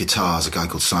quite a lot of guitars. A guy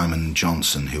called Simon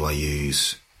Johnson, who I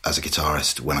use as a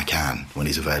guitarist when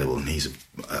he's available, and he's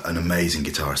an amazing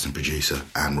guitarist and producer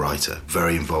and writer,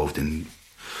 very involved in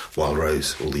Wild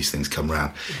Rose. All these things come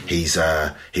round.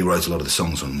 Mm-hmm. He wrote a lot of the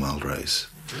songs on Wild Rose.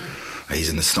 Mm-hmm. He's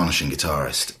an astonishing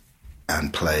guitarist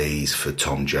and plays for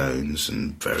Tom Jones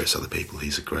and various other people.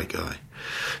 He's a great guy.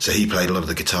 So he played a lot of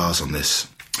the guitars on this,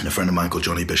 and a friend of mine called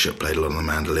Johnny Bishop played a lot of the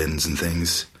mandolins and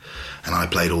things, and I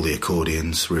played all the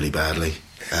accordions really badly,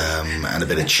 and a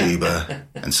bit of tuba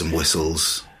and some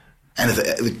whistles. And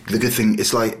the good thing,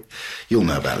 it's like, you'll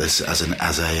know about this as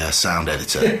a sound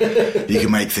editor, you can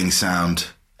make things sound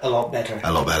a lot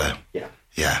better.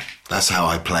 Yeah, that's how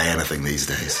I play anything these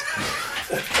days.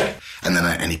 And then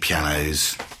any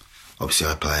pianos, obviously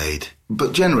I played,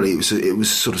 but generally it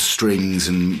was sort of strings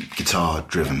and guitar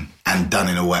driven, and done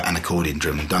in a way, and accordion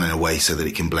driven, done in a way so that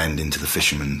it can blend into the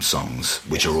Fisherman songs,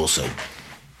 which are also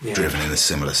driven in a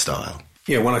similar style.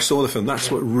 Yeah, when I saw the film,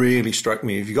 that's what really struck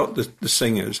me. If you got the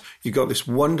singers, you got this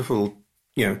wonderful,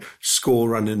 score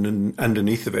running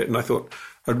underneath of it, and I thought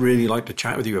I'd really like to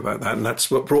chat with you about that, and that's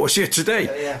what brought us here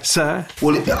today, sir.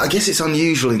 Well, I guess it's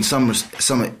unusual in some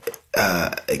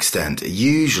extent.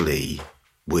 Usually,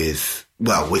 with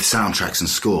soundtracks and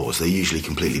scores, they're usually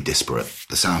completely disparate.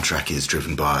 The soundtrack is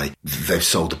driven by they've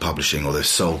sold the publishing, or they've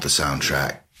sold the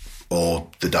soundtrack, or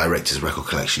the director's record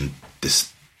collection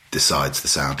decides the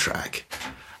soundtrack,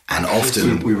 and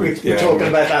often we were talking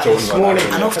about that this morning,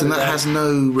 and often that has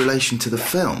no relation to the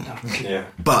film. Yeah.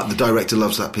 But the director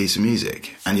loves that piece of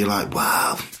music, and you're like,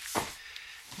 wow,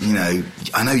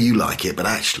 I know you like it, but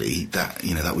actually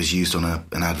that was used on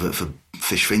an advert for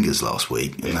Fish Fingers last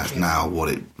week, and that's now what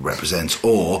it represents,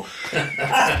 or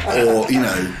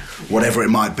whatever it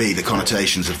might be. The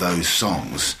connotations of those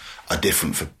songs are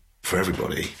different for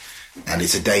everybody. And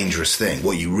it's a dangerous thing.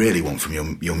 What you really want from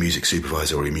your music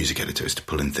supervisor or your music editor is to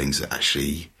pull in things that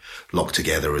actually lock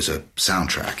together as a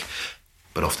soundtrack.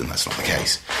 But often that's not the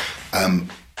case. And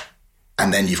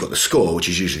then you've got the score, which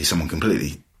is usually someone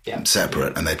completely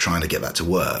separate, and they're trying to get that to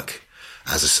work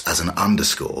as an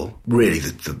underscore. Really,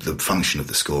 the function of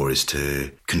the score is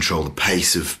to control the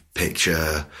pace of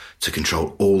picture, to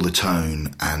control all the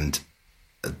tone and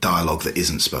dialogue that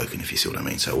isn't spoken, if you see what I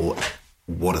mean. So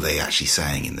what are they actually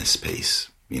saying in this piece?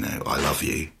 I love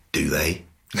you. Do they?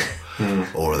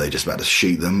 Or are they just about to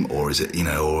shoot them? Or is it,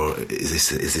 or is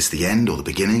this the end or the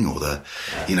beginning or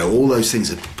all those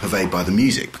things are pervaded by the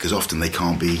music, because often they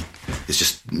can't be, it's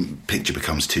just, picture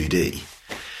becomes 2D.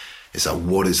 It's like,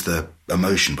 what is the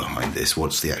emotion behind this?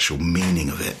 What's the actual meaning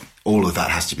of it? All of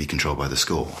that has to be controlled by the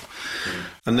score.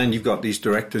 And then you've got these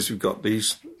directors who've got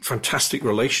these fantastic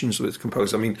relations with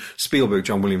composers. I mean, Spielberg,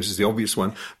 John Williams is the obvious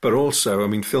one, but also,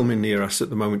 filming near us at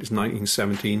the moment is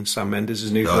 1917, Sam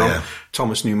Mendes' new film. Yeah.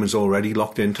 Thomas Newman's already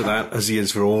locked into that, as he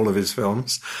is for all of his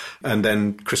films. And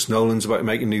then Chris Nolan's about to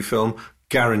make a new film.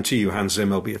 guarantee you Hans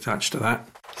Zimmer will be attached to that.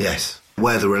 Yes.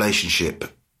 Where the relationship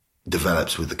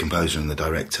develops with the composer and the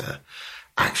director,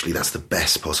 actually that's the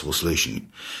best possible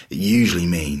solution. It usually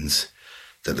means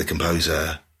that the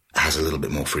composer has a little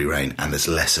bit more free rein and there's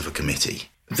less of a committee.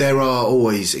 There are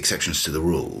always exceptions to the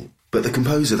rule, but the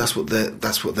composer, that's what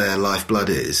their lifeblood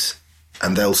is.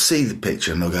 And they'll see the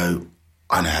picture and they'll go,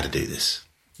 I know how to do this.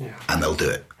 Yeah. And they'll do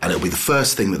it. And it'll be the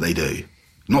first thing that they do,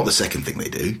 not the second thing they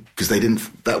do, because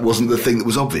that wasn't the thing that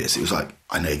was obvious. It was like,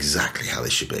 I know exactly how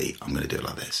this should be. I'm going to do it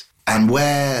like this. And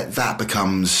where that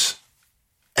becomes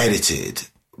edited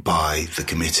by the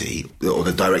committee, or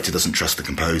the director doesn't trust the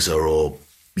composer, or,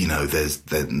 you know,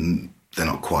 they're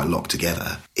not quite locked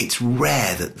together, it's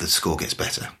rare that the score gets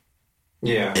better.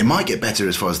 Yeah. It might get better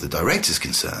as far as the director's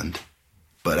concerned,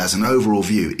 but as an overall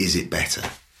view, is it better?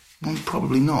 Well,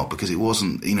 probably not, because it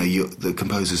wasn't, you know, the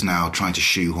composer's now trying to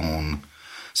shoehorn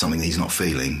something that he's not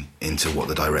feeling into what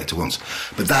the director wants.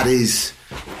 But that is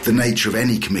the nature of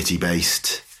any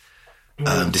committee-based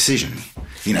decision.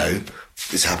 You know,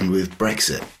 this happened with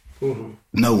Brexit. Mm-hmm.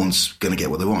 No one's going to get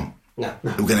what they want. No.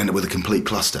 We're going to end up with a complete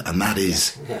cluster, and that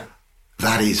is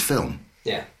film.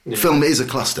 Yeah. Film is a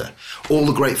cluster. All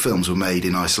the great films were made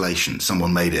in isolation.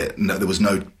 Someone made it. No, there was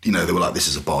no, you know, they were like, this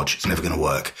is a bodge. It's never going to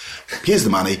work. Here's the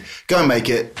money. Go and make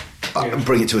it.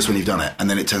 Bring it to us when you've done it. And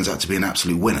then it turns out to be an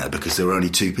absolute winner because there were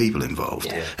only two people involved.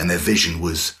 Yeah. And their vision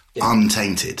was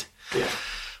untainted. Yeah.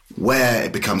 Where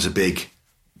it becomes a big,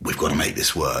 we've got to make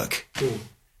this work.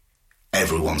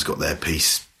 Everyone's got their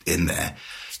piece in there.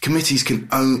 Committees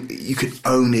you can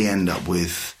only end up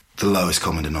with the lowest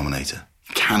common denominator.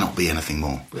 Cannot be anything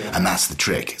more. Yeah. And that's the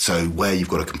trick. So where you've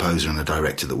got a composer and a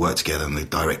director that work together, and the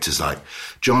director's like,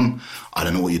 John, I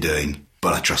don't know what you're doing,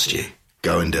 but I trust you.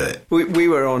 Go and do it. We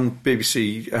were on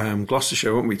BBC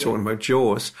Gloucestershire, weren't we, talking about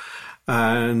Jaws?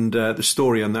 And the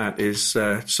story on that is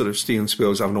sort of Steven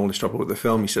Spielberg's having all this trouble with the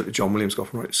film. He said that John Williams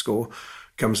got to write the score,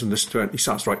 comes and listens to it, and he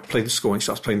starts play the score, and he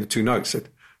starts playing the two notes. Said,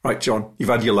 right, John, you've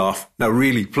had your laugh. Now,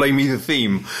 really, play me the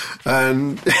theme.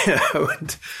 And, you know,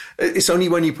 and it's only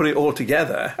when you put it all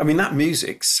together. I mean, that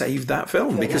music saved that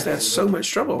film because they had so much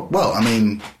trouble. Well, I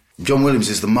mean, John Williams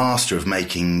is the master of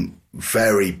making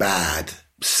very bad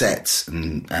sets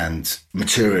and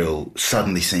material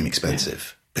suddenly seem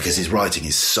expensive because his writing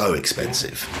is so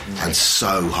expensive and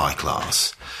so high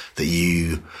class that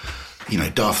you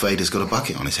know, Darth Vader's got a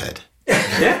bucket on his head.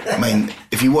 I mean,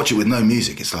 if you watch it with no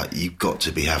music, it's like you've got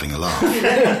to be having a laugh. You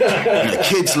know,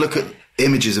 kids look at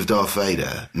images of Darth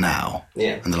Vader now,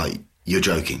 and they're like, "You're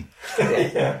joking.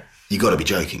 You got to be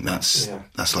joking." That's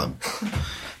like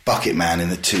Bucket Man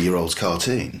in a 2-year-old's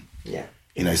cartoon. Yeah,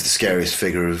 you know, it's the scariest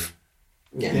figure of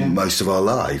most of our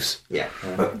lives. Yeah,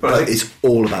 but it's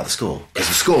all about the score because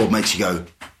the score makes you go,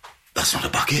 "That's not a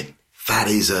bucket. That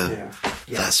is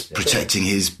that's protecting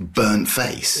his burnt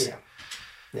face."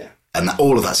 And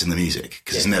all of that's in the music,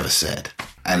 because it's never said.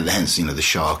 And hence, you know, the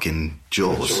shark in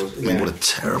Jaws. I mean, what a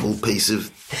terrible piece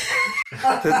of...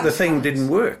 the thing didn't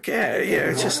work.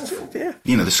 It's just,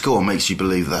 You know, the score makes you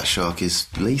believe that shark is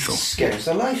lethal. Scares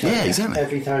the life out of you. Exactly.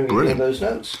 Every time you hear those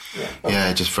notes.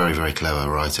 Yeah, just very, very clever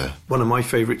writer. One of my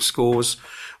favourite scores,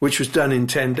 which was done in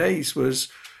 10 days, was...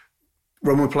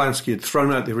 Roman Polanski had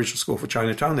thrown out the original score for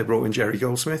Chinatown. They brought in Jerry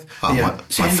Goldsmith.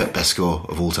 It's my best score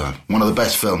of all time. One of the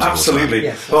best films Absolutely.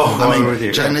 of all time. Absolutely. I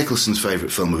mean, Jack Nicholson's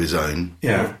favourite film of his own.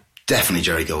 Yeah. Definitely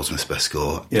Jerry Goldsmith's best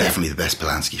score. Yeah. Definitely the best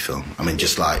Polanski film. I mean,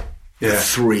 just like the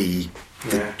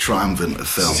triumvirate of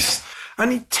films.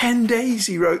 And in 10 days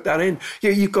he wrote that in.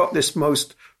 You've got this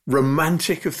most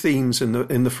romantic of themes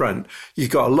in the front. You've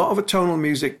got a lot of atonal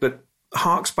music that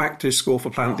harks back to his score for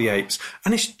Planet of the Apes,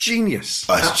 and it's genius.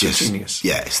 It's just genius.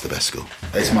 Yeah, it's the best score.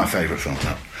 It's my favourite film.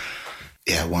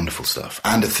 Yeah, wonderful stuff,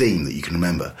 and a theme that you can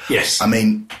remember. Yes, I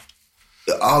mean,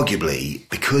 arguably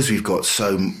because we've got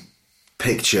so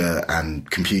picture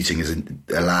and computing has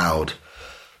allowed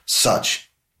such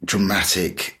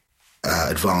dramatic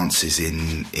advances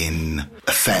in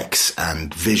effects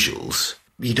and visuals,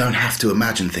 you don't have to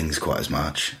imagine things quite as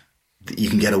much.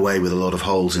 You can get away with a lot of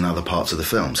holes in other parts of the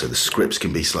film. So the scripts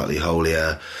can be slightly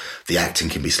holier, the acting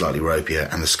can be slightly ropier,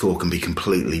 and the score can be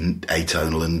completely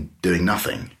atonal and doing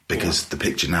nothing because the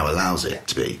picture now allows it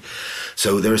to be.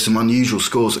 So there are some unusual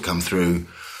scores that come through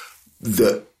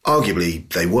that arguably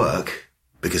they work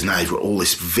because now you've got all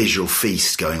this visual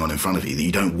feast going on in front of you that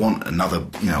you don't want another,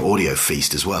 you know, audio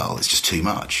feast as well. It's just too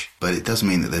much. But it does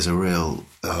mean that there's a real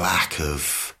lack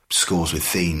of scores with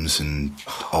themes and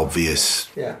obvious,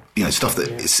 you know, stuff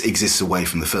that exists away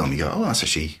from the film. You go, oh, that's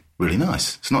actually really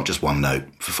nice. It's not just one note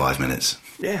for 5 minutes.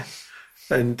 Yeah.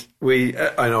 And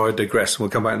I know I digress and we'll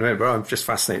come back in a minute, but I'm just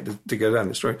fascinated to go down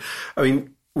the story. I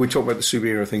mean, we talk about the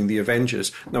superhero thing, the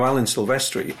Avengers. Now, Alan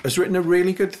Silvestri has written a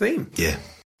really good theme. Yeah.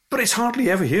 But it's hardly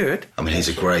ever heard. I mean, he's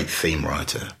a great theme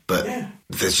writer, but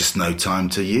there's just no time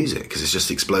to use it because it's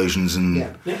just explosions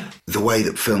and the way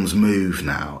that films move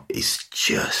now is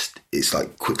just, it's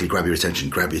like quickly grab your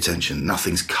attention.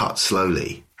 Nothing's cut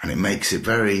slowly. And it makes it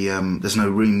very, there's no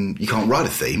room, you can't write a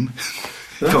theme.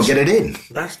 You can't get it in.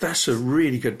 That's a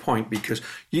really good point, because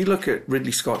you look at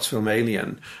Ridley Scott's film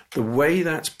Alien, the way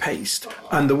that's paced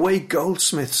and the way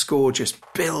Goldsmith's score just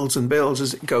builds and builds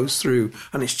as it goes through,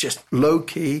 and it's just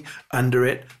low-key under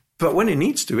it, but when it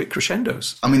needs to, it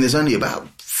crescendos. I mean, there's only about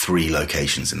 3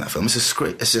 locations in that film. It's a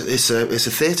script. It's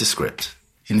a theatre script.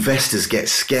 Investors get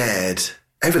scared.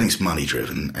 Everything's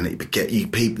money-driven, and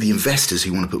the investors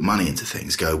who want to put money into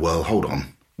things go, well, hold on,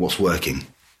 what's working?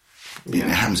 It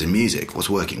happens in music. What's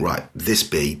working? Right, this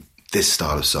beat, this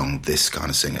style of song, this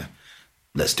kind of singer.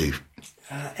 Let's do.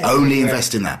 Only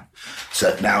invest in that.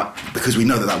 So now, because we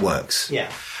know that works.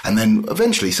 Yeah. And then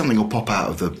eventually something will pop out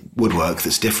of the woodwork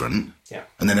that's different. Yeah.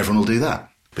 And then everyone will do that.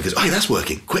 Because, oh, that's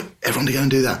working. Quick, everyone to go and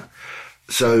do that.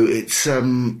 So it's,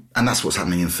 and that's what's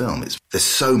happening in film. There's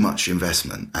so much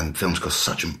investment, and films cost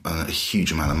such a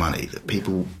huge amount of money that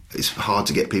it's hard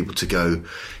to get people to go,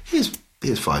 here's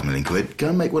 5 million quid, go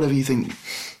and make whatever you like.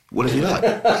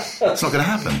 It's not going to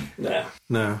happen.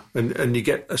 No. And you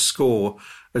get a score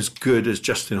as good as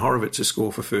Justin Horowitz's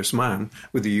score for First Man,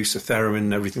 with the use of theremin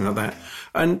and everything like that.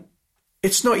 And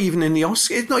it's not even in the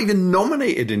Oscars. It's not even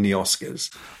nominated in the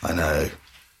Oscars. I know.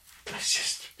 It's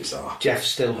just bizarre. Jeff's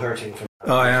still hurting from that.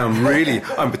 I am really.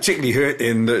 I'm particularly hurt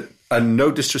in that, and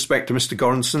no disrespect to Mr.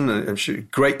 Goranson, I'm sure,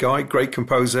 great guy, great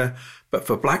composer, but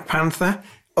for Black Panther,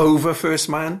 over First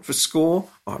Man for score,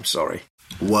 I'm sorry.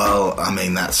 Well, I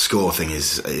mean, that score thing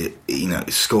is,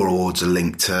 score awards are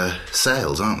linked to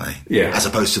sales, aren't they? Yeah. As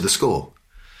opposed to the score.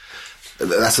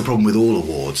 That's the problem with all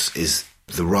awards, is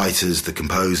the writers, the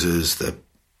composers, the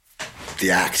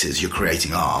actors, you're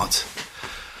creating art,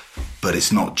 but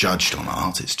it's not judged on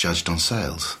art, it's judged on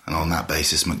sales. And on that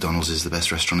basis, McDonald's is the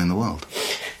best restaurant in the world.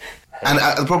 And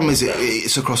the problem is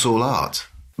it's across all art,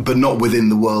 but not within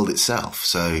the world itself.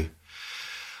 So,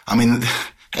 I mean,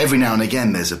 every now and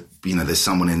again there's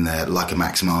someone in there like a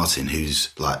Max Martin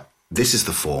who's like, this is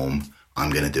the form,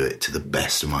 I'm going to do it to the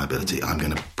best of my ability. I'm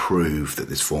going to prove that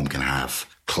this form can have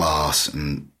class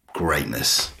and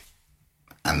greatness.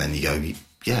 And then you go,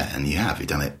 yeah, and you've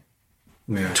done it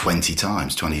 20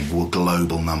 times, 20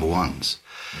 global number ones.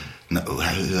 No,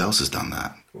 who else has done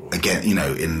that?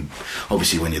 Again,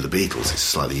 obviously when you're the Beatles, it's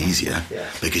slightly easier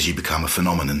because you become a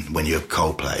phenomenon. When you're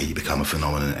Coldplay, you become a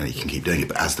phenomenon and you can keep doing it.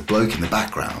 But as the bloke in the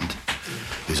background,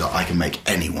 who's like, I can make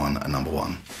anyone a number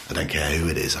one. I don't care who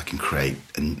it is. I can create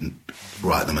and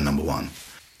write them a number one.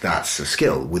 That's a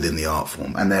skill within the art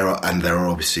form, and there are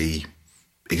obviously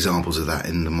examples of that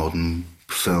in the modern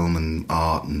film and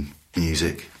art and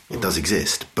music. It does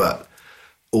exist, but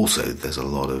also there's a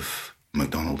lot of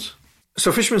McDonald's.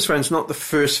 So Fisherman's Friend's not the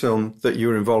first film that you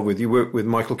were involved with. You worked with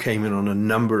Michael Kamen on a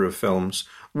number of films.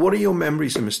 What are your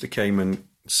memories of Mr. Kamen,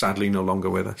 sadly no longer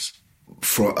with us?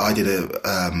 I did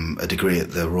a degree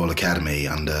at the Royal Academy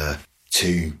under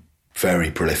 2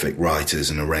 very prolific writers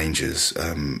and arrangers,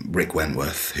 Rick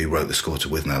Wentworth, who wrote the score to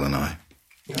Withnail and I,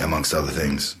 amongst other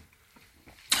things,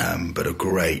 but a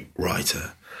great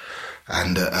writer,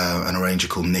 and an arranger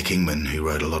called Nick Ingman, who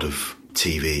wrote a lot of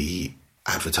TV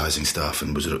advertising stuff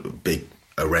and was a big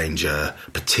arranger,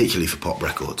 particularly for pop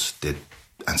records, did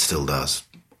and still does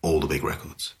all the big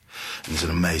records. And he's an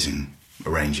amazing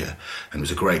arranger, and it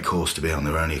was a great course to be on.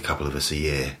 There were only a couple of us a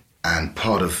year, and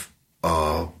part of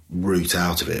our route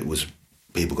out of it was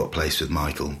people got placed with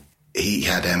Michael. He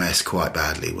had MS quite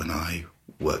badly when I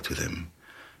worked with him,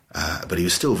 but he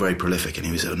was still very prolific, and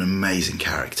he was an amazing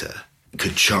character.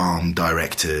 Could charm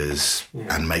directors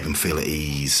and make them feel at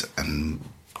ease and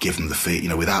give them the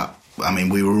feel,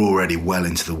 we were already well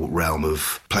into the realm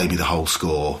of play me the whole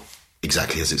score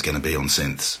exactly as it's going to be on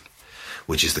synths,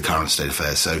 which is the current state of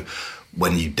affairs. So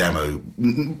when you demo,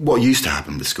 what used to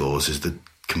happen with scores is the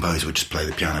composer would just play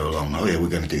the piano along. Oh yeah, we're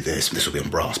going to do this. This will be on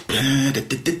brass.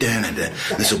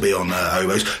 This will be on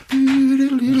oboes.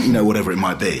 Whatever it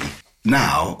might be.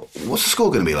 Now, what's the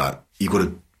score going to be like? You've got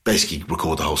to basically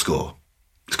record the whole score.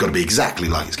 It's got to be exactly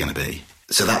like it's going to be.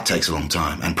 So that takes a long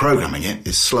time. And programming it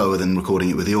is slower than recording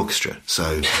it with the orchestra.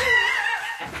 So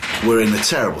we're in a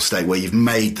terrible state where you've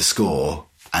made the score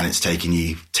and it's taking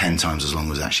you 10 times as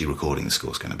long as actually recording the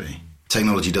score's going to be.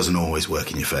 Technology doesn't always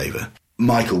work in your favour.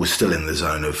 Michael was still in the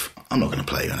zone of, I'm not going to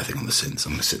play you anything on the synths.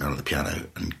 I'm going to sit down at the piano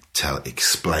and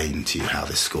explain to you how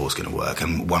this score's going to work.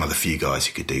 And one of the few guys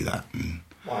who could do that. And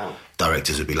wow.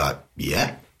 Directors would be like,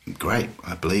 yeah, great,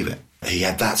 I believe it. He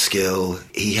had that skill.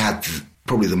 He had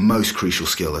probably the most crucial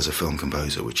skill as a film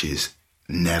composer, which is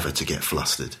never to get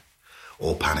flustered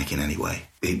or panic in any way.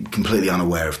 He completely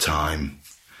unaware of time,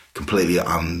 completely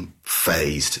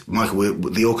unfazed. Michael,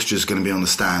 the orchestra's going to be on the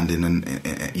stand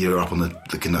you're up on the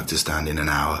conductor's stand in an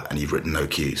hour, and you've written no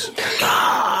cues.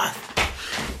 God.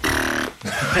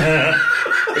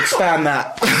 Expand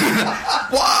that.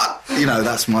 What? You know,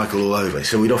 that's Michael all over.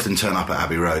 So we'd often turn up at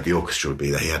Abbey Road, the orchestra would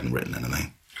be there, he hadn't written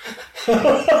anything.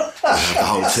 The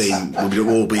whole team would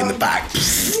all be in the back.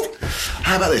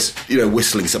 How about this? You know,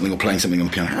 whistling something or playing something on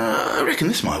the piano. I reckon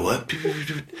this might work.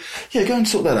 Yeah, go and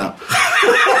sort that out.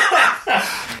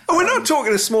 Oh, we're not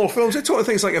talking of small films, we're talking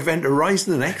things like Event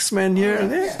Horizon and X-Men here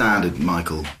and there. Standard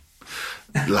Michael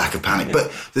lack of panic.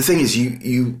 But the thing is,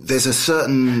 you there's a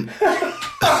certain...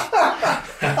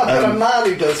 I've got a man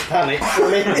who does panic.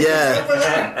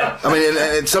 Yeah. I mean,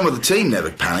 and some of the team never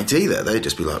panicked either. They'd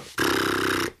just be like,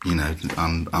 you know,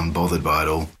 unbothered by it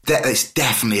all. It's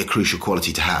definitely a crucial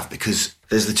quality to have, because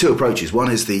there's the two approaches. One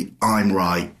is the I'm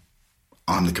right,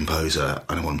 I'm the composer,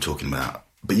 I know what I'm talking about.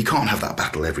 But you can't have that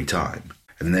battle every time.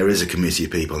 And there is a committee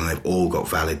of people and they've all got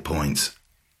valid points,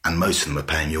 and most of them are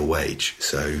paying your wage.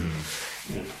 So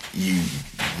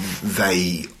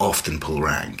they often pull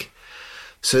rank.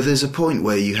 So there's a point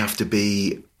where you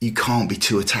can't be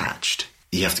too attached.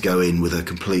 You have to go in with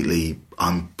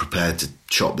I'm prepared to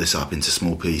chop this up into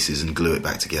small pieces and glue it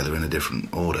back together in a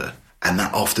different order. And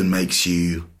that often makes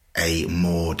you a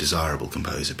more desirable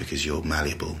composer, because you're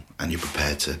malleable and you're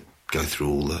prepared to go through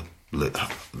all the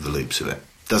loops of it.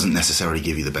 Doesn't necessarily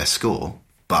give you the best score,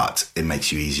 but it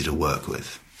makes you easier to work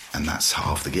with. And that's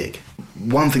half the gig.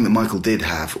 One thing that Michael did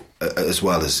have, as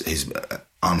well as his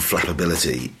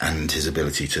unflappability and his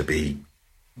ability to be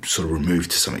sort of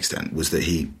removed to some extent, was that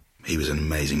he was an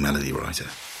amazing melody writer.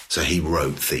 So he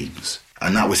wrote themes.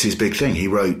 And that was his big thing. He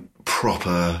wrote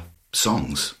proper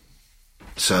songs.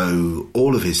 So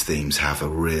all of his themes have a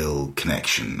real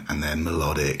connection, and they're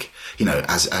melodic, you know,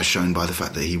 as shown by the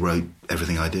fact that he wrote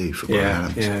Everything I Do for Bryan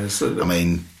Adams. Yeah, so I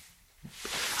mean,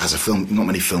 as a film, not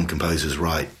many film composers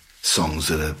write songs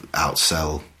that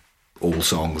outsell all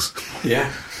songs.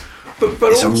 Yeah. But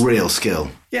it's also, a real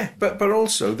skill. Yeah, but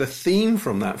also the theme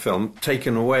from that film,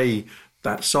 taken away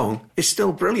that song, is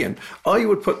still brilliant. I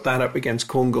would put that up against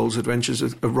Corngold's Adventures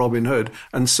of Robin Hood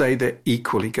and say they're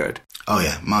equally good. Oh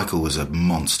yeah, Michael was a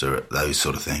monster at those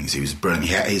sort of things. He was brilliant.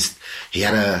 He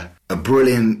had a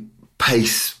brilliant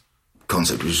pace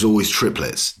concept, which was always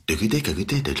triplets. It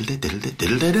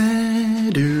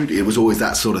was always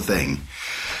that sort of thing.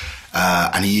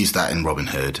 And he used that in Robin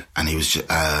Hood, and he was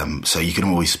so you can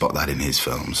always spot that in his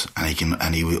films. And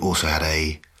he also had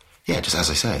just as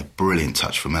I say, a brilliant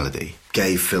touch for melody.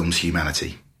 Gave films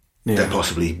humanity that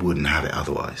possibly wouldn't have it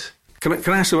otherwise. Can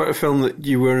I ask about a film that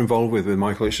you were involved with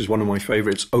Michael, which is one of my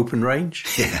favourites, Open Range?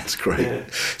 Yeah, it's great. Yeah.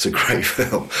 It's a great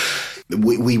film.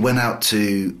 We went out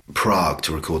to Prague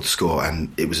to record the score,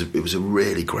 and it was a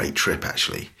really great trip,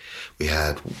 actually. We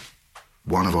had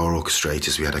one of our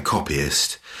orchestrators, we had a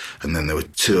copyist, and then there were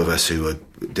two of us who were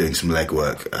doing some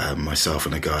legwork, myself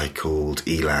and a guy called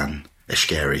Ilan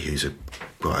Eshkeri, who's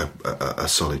quite a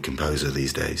solid composer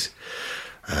these days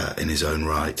in his own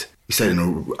right. We stayed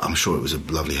I'm sure it was a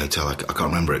lovely hotel. I can't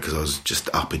remember it because I was just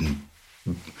up in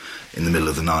the middle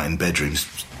of the night in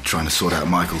bedrooms trying to sort out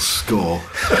Michael's score.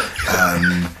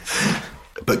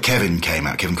 But Kevin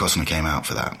Costner came out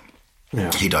for that.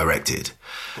 Yeah. He directed,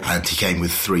 and he came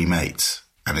with three mates,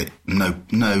 and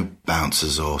no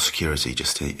bouncers or security.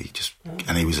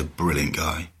 And he was a brilliant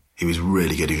guy. He was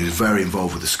really good. He was very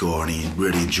involved with the score, and he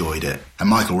really enjoyed it. And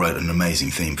Michael wrote an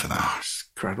amazing theme for that. Oh, it's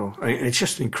incredible. It's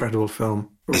just an incredible film.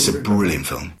 It's a brilliant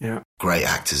film. Yeah. Great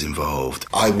actors involved.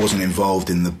 I wasn't involved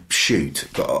in the shoot,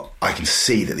 but I can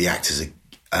see that the actors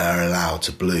are allowed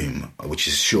to bloom, which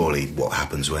is surely what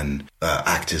happens when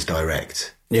actors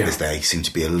direct. Yeah. Because they seem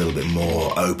to be a little bit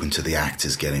more open to the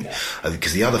actors getting...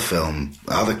 Because the other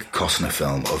Costner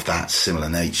film of that similar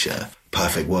nature,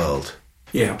 Perfect World...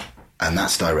 Yeah. And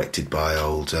that's directed by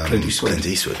old Clint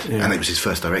Eastwood. Yeah. And it was his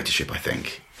first directorship, I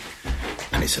think.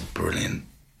 And it's a brilliant...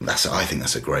 I think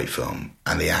that's a great film.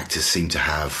 And the actors seem to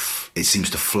it seems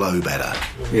to flow better.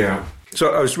 Yeah.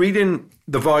 So I was reading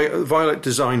the Violet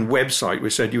Design website,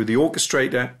 which said you were the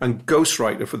orchestrator and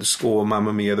ghostwriter for the score of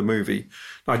Mamma Mia, the movie.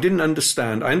 Now, I didn't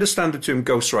understand. I understand the term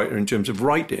ghostwriter in terms of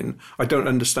writing. I don't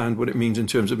understand what it means in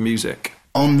terms of music.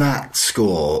 On that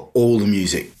score, all the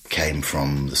music came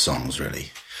from the songs,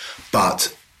 really.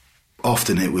 But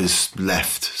often it was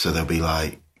left. So there'll be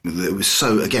it was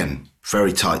so, again,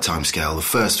 very tight time scale. The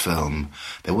first film,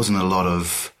 there wasn't a lot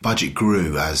of... Budget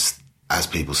grew as as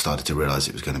people started to realise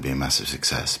it was going to be a massive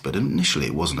success. But initially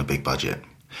it wasn't a big budget.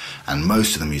 And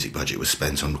most of the music budget was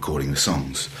spent on recording the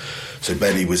songs. So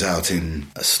Benny was out in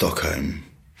Stockholm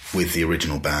with the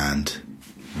original band,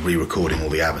 re-recording all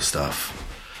the ABBA stuff,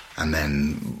 and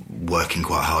then working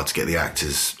quite hard to get the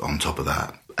actors on top of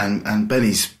that. And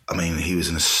Benny's, I mean, he was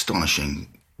an astonishing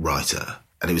writer.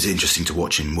 And it was interesting to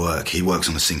watch him work. He works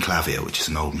on a Synclavier, which is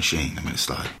an old machine. I mean, it's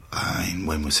like,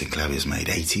 when were Synclaviers made?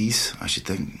 80s, I should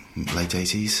think, late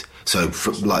 80s. So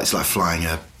it's like flying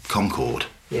a Concorde.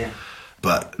 Yeah.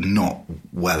 But not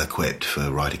well equipped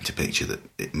for writing to picture that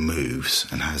it moves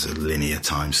and has a linear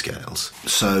timescales.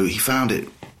 So he found it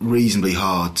reasonably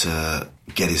hard to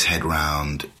get his head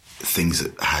round things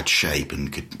that had shape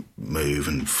and could move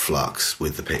and flux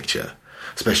with the picture,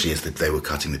 especially as they were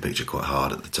cutting the picture quite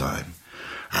hard at the time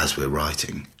as we're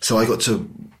writing. So I got to,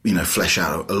 flesh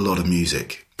out a lot of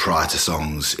music prior to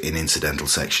songs in incidental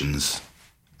sections,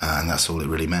 and that's all it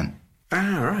really meant.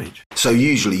 Ah, right. So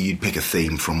usually you'd pick a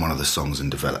theme from one of the songs and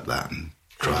develop that and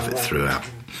drive it throughout.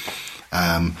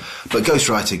 But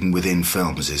ghostwriting within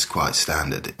films is quite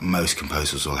standard. Most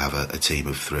composers will have a team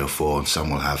of 3 or 4, and some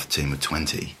will have a team of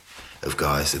 20 of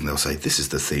guys, and they'll say, this is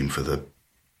the theme for the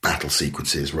battle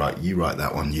sequences, right? You write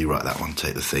that one,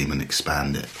 take the theme and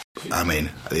expand it. I mean,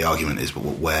 the argument is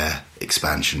where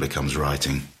expansion becomes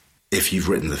writing. If you've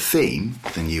written the theme,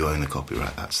 then you own the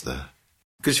copyright. That's the...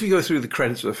 Because if you go through the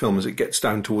credits of the film as it gets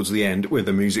down towards the end, where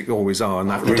the music always are, and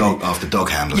that after dog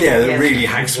handling. Yeah, that really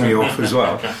hacks me off as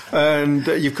well. And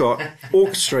you've got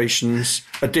orchestrations,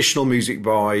 additional music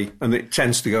by, and it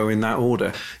tends to go in that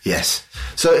order. Yes.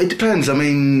 So it depends. I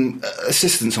mean,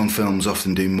 assistants on films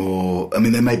often do more. I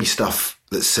mean, there may be stuff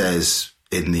that says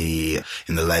in the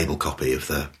label copy of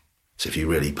the... So if you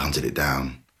really punted it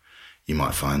down, you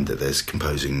might find that there's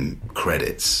composing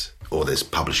credits or there's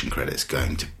publishing credits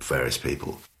going to various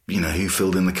people. Who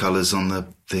filled in the colours on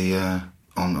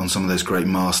on some of those great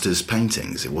masters'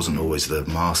 paintings. It wasn't always the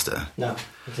master. No,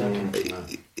 exactly.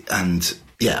 And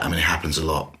yeah, I mean, it happens a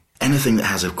lot. Anything that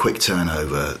has a quick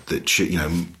turnover that should,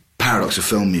 paradox of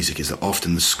film music is that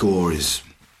often the score is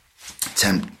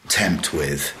temped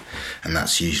with, and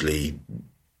that's usually,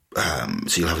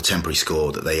 so you'll have a temporary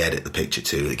score that they edit the picture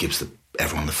to that gives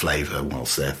everyone the flavour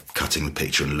whilst they're cutting the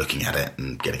picture and looking at it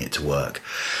and getting it to work.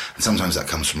 And sometimes that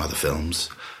comes from other films.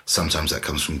 Sometimes that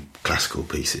comes from classical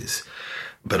pieces.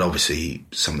 But obviously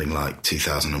something like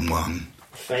 2001.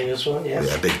 Famous one, yeah.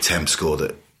 A big temp score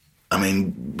that, I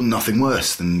mean, nothing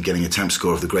worse than getting a temp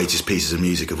score of the greatest pieces of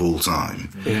music of all time.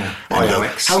 Yeah. And go,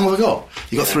 how long have I got?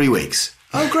 You got 3 weeks.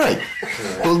 Oh, great.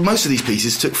 Well, most of these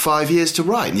pieces took 5 years to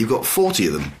write, and you've got 40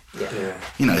 of them. Yeah.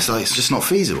 It's just not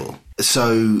feasible.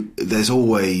 So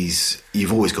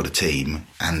you've always got a team,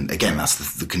 and again, that's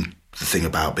the thing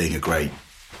about being a great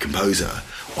composer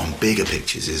on bigger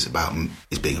pictures is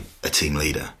being a team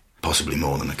leader, possibly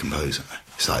more than a composer.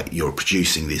 It's like you're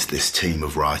producing this team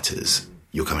of writers.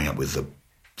 You're coming up with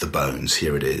the bones.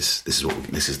 Here it is. This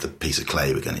is the piece of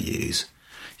clay we're going to use.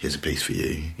 Here's a piece for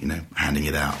you. Handing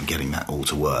it out and getting that all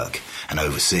to work and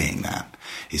overseeing that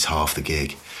is half the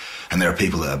gig. And there are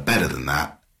people that are better than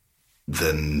that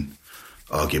than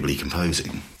arguably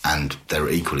composing. And there are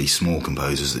equally small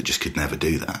composers that just could never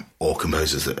do that. Or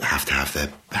composers that have to have their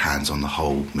hands on the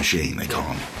whole machine.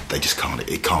 They just can't.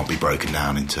 It can't be broken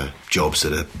down into jobs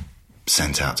that are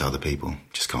sent out to other people.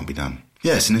 It just can't be done.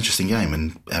 Yeah, it's an interesting game,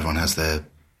 and everyone has their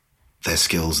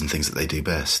skills and things that they do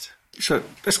best. So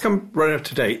let's come right up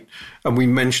to date. And we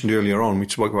mentioned earlier on, we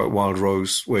spoke about Wild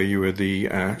Rose, where you were the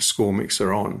score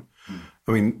mixer on.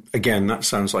 I mean, again, that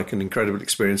sounds like an incredible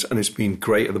experience, and it's been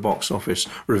great at the box office.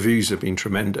 Reviews have been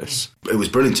tremendous. It was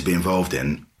brilliant to be involved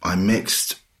in. I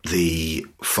mixed the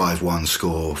 5-1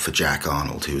 score for Jack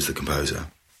Arnold, who was the composer.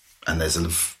 And there's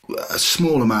a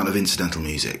small amount of incidental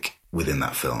music within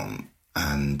that film,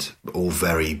 and all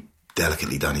very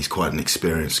delicately done. He's quite an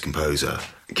experienced composer.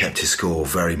 He kept his score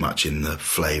very much in the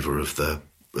flavour of the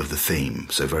theme,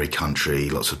 so very country,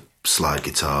 lots of slide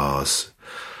guitars.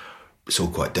 It's all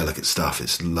quite delicate stuff.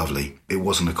 It's lovely. It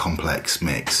wasn't a complex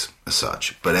mix as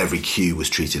such, but every cue was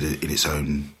treated in its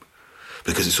own,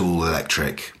 because it's all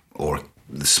electric or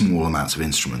the small amounts of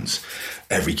instruments.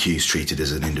 Every cue is treated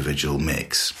as an individual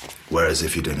mix. Whereas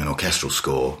if you're doing an orchestral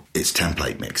score, it's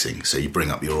template mixing. So you bring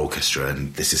up your orchestra,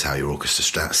 and this is how your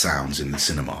orchestra sounds in the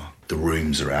cinema. The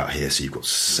rooms are out here, so you've got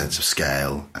sense of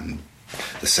scale, and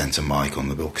the centre mic on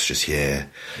the orchestra's here,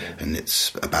 and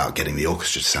it's about getting the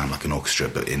orchestra to sound like an orchestra,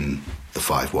 but in the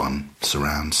 5-1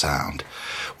 surround sound.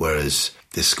 Whereas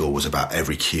this score was about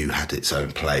every cue had its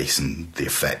own place and the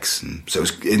effects, and so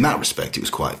in that respect, it was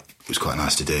quite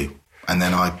nice to do. And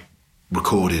then I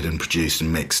recorded and produced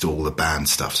and mixed all the band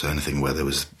stuff, so anything where there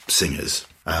was singers.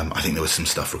 I think there was some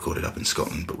stuff recorded up in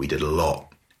Scotland, but we did a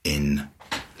lot in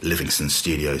Livingston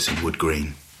Studios in Wood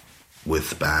Green with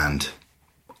the band.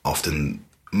 Often,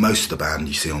 most of the band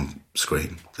you see on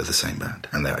screen, they're the same band,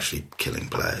 and they're actually killing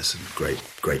players and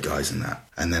great guys in that.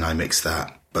 And then I mixed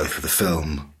that both for the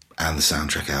film and the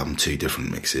soundtrack album, 2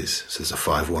 different mixes. So there's a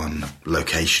 5/1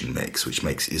 location mix, which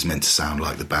is meant to sound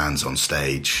like the band's on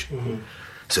stage. Mm-hmm.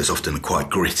 So it's often quite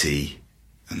gritty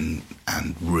and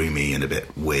roomy and a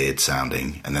bit weird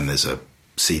sounding. And then there's a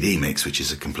CD mix, which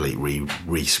is a complete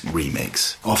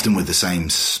remix, often with the same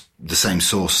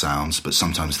source sounds, but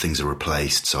sometimes things are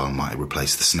replaced. So I might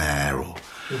replace the snare or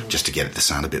just to get it to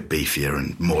sound a bit beefier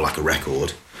and more like a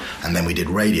record. And then we did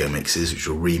radio mixes, which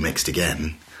were remixed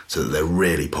again, so that they're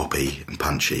really poppy and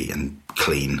punchy and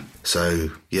clean. So,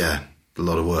 yeah, a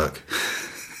lot of work.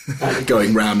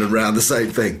 Going round and round the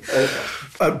same thing.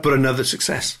 But another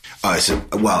success.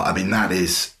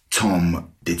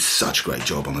 Tom did such a great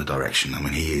job on the direction. I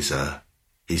mean, he's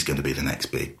going to be the next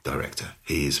big director.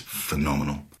 He is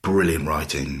phenomenal. Brilliant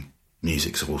writing.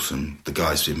 Music's awesome. The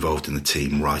guys involved in the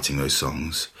team writing those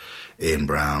songs, Ian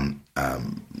Brown,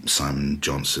 Simon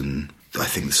Johnson, I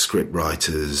think the script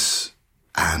writers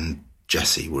and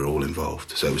Jessie were all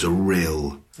involved. So it was a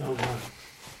real... Oh, wow.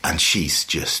 And she's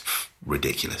just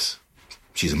ridiculous.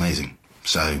 She's amazing.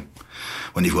 So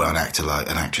when you've got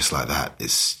an actress like that,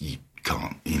 you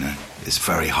can't, it's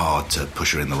very hard to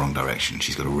push her in the wrong direction.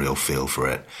 She's got a real feel for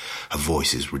it. Her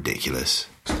voice is ridiculous.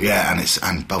 Yeah,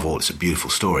 and above all, it's a beautiful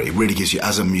story. It really gives you,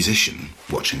 as a musician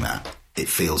watching that, it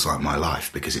feels like my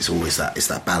life, because it's always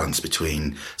that balance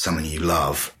between something you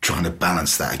love, trying to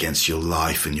balance that against your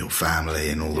life and your family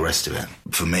and all the rest of it.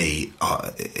 For me,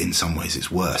 in some ways it's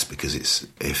worse, because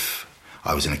if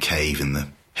I was in a cave in the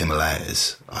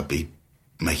Himalayas, I'd be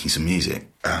making some music,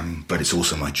 but it's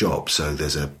also my job, so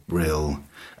there's a real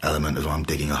element of I'm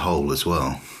digging a hole as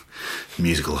well,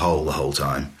 musical hole the whole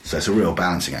time. So it's a real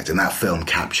balancing act, and that film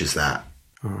captures that.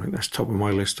 All right, that's top of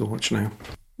my list to watch now.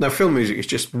 Now, film music is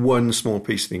just one small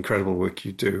piece of the incredible work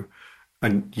you do,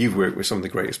 and you've worked with some of the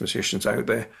greatest musicians out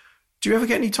there. Do you ever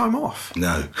get any time off?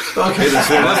 No. Okay, that's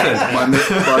fair enough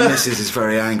then. My missus is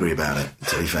very angry about it,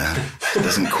 to be fair. She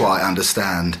doesn't quite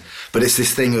understand. But it's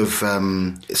this thing of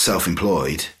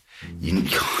self-employed. You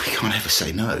can't ever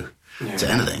say no to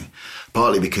anything.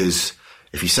 Partly because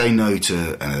if you say no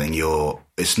to anything,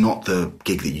 it's not the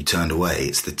gig that you turned away,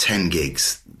 it's the 10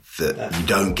 gigs that you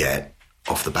don't get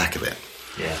off the back of it.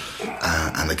 Yeah.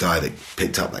 And the guy that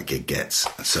picked up that gig gets.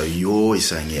 So you're always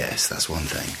saying yes, that's one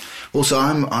thing. Also,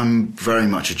 I'm very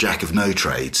much a jack of no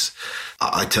trades.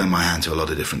 I turn my hand to a lot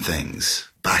of different things.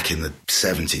 Back in the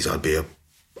 70s, I'd be a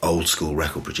old school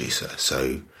record producer.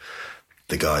 So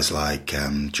the guys like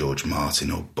George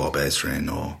Martin or Bob Ezrin,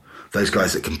 or those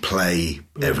guys that can play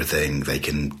everything, they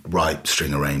can write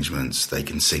string arrangements, they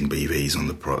can sing BVs on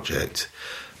the project.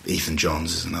 Ethan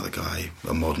Johns is another guy,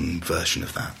 a modern version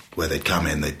of that, where they'd come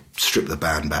in, they'd strip the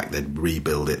band back, they'd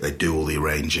rebuild it, they'd do all the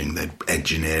arranging, they'd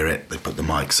engineer it, they'd put the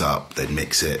mics up, they'd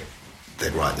mix it,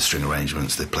 they'd write the string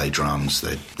arrangements, they'd play drums.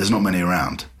 There's not many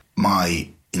around. My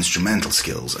instrumental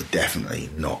skills are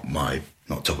definitely not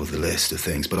top of the list of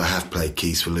things, but I have played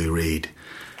keys for Lou Reed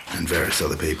and various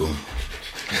other people.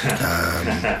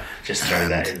 Just throw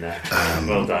that in there.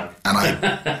 Well done. And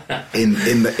I, in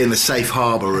the safe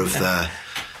harbour of the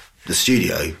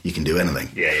studio, you can do anything.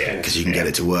 Yeah. Because you can get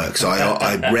it to work. So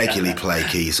I regularly play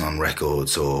keys on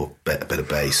records, or a bit of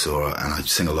bass, and I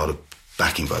sing a lot of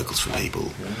backing vocals for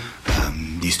people.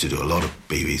 Used to do a lot of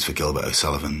BVs for Gilbert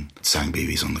O'Sullivan. Sang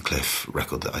BVs on the Cliff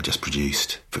record that I just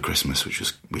produced for Christmas,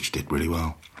 which did really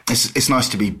well. It's nice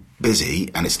to be busy,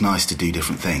 and it's nice to do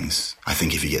different things. I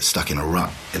think if you get stuck in a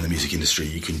rut in the music industry,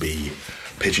 you can be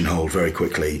pigeonholed very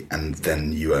quickly, and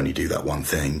then you only do that one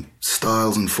thing.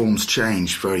 Styles and forms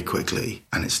change very quickly,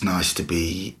 and it's nice to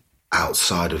be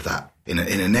outside of that. In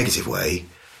a negative way,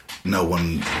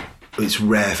 it's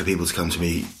rare for people to come to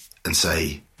me and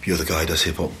say, "You're the guy who does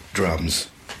hip-hop drums."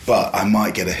 But I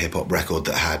might get a hip-hop record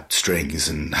that had strings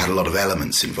and had a lot of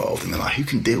elements involved, and they're like, "Who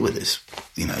can deal with this?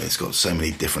 It's got so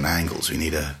many different angles. We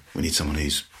need someone who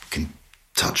can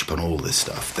touch upon all this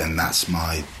stuff." Then that's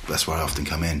where I often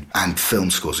come in. And film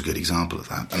score's a good example of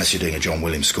that. Unless you're doing a John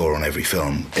Williams score on every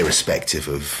film, irrespective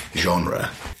of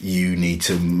genre, you need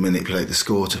to manipulate the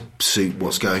score to suit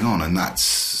what's going on, and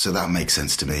so that makes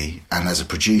sense to me. And as a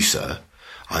producer,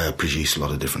 I produce a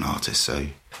lot of different artists.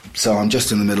 So I'm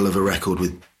just in the middle of a record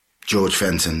with George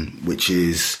Fenton, which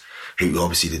is He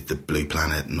obviously did the Blue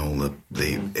Planet and all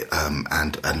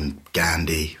and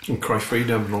Gandhi And Cry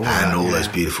Freedom and all and that. all those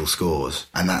beautiful scores.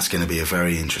 And that's going to be a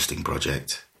very interesting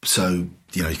project. So,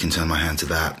 you can turn my hand to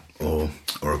that or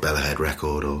a Bellahead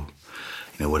record or,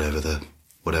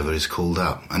 whatever is called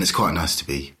up. And it's quite nice to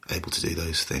be able to do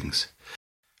those things.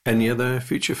 Any other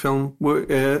future film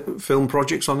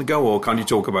projects on the go, or can you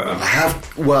talk about I that?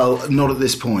 have, well, not at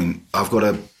this point. I've got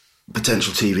a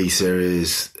potential TV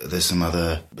series. There's some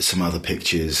other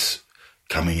pictures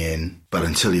coming in, but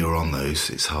until you're on those,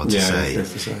 it's hard to say.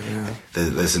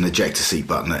 There's an ejector seat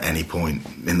button at any point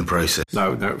in the process.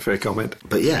 No, fair comment.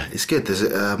 But yeah, it's good. There's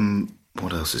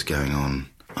what else is going on?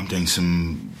 I'm doing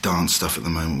some dance stuff at the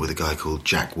moment with a guy called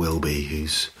Jack Wilby,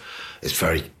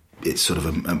 it's sort of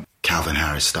a Calvin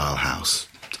Harris style house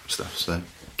stuff. So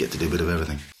get to do a bit of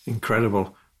everything.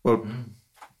 Incredible. Well,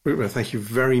 Rupert, thank you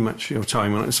very much for your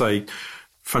time. I want to say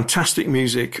fantastic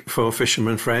music for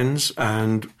Fisherman Friends,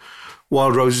 and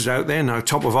Wild Roses out there now,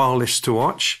 top of our list to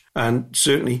watch, and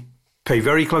certainly pay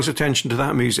very close attention to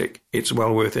that music. It's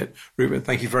well worth it. Rupert,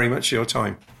 thank you very much for your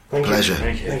time. Pleasure.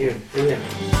 Thank you. Brilliant.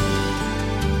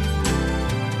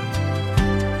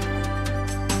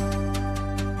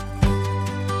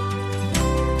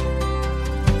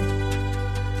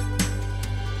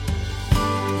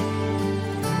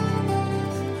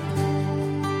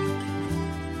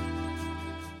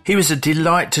 He was a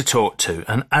delight to talk to,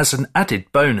 and as an added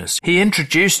bonus, he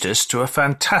introduced us to a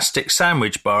fantastic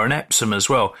sandwich bar in Epsom as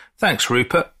well. Thanks,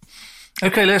 Rupert.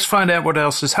 OK, let's find out what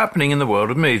else is happening in the world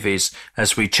of movies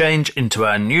as we change into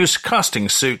our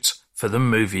newscasting suits for the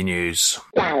movie news.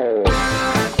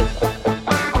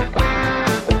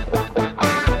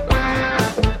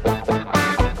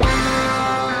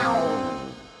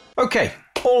 OK,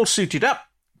 all suited up.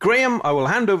 Graham, I will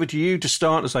hand over to you to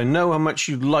start, as I know how much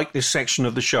you like this section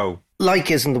of the show.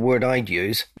 Like isn't the word I'd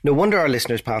use. No wonder our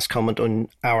listeners pass comment on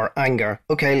our anger.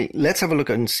 Okay, let's have a look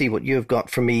and see what you've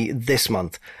got for me this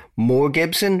month. More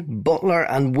Gibson, Butler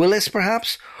and Willis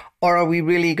perhaps? Or are we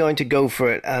really going to go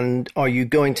for it, and are you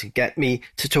going to get me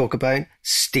to talk about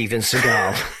Steven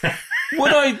Seagal?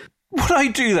 Would I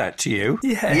do that to you?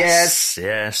 Yes.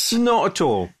 Not at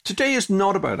all. Today is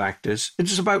not about actors. It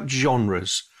is about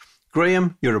genres.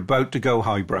 Graham, you're about to go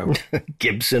highbrow.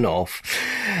 Gibson off.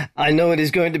 I know it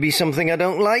is going to be something I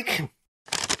don't like.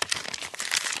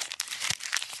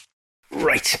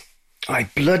 Right. I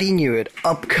bloody knew it.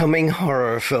 Upcoming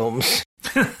horror films.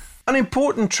 An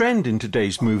important trend in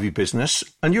today's movie business,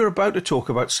 and you're about to talk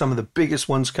about some of the biggest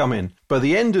ones coming. By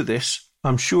the end of this,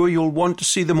 I'm sure you'll want to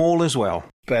see them all as well.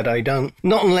 Bet I don't.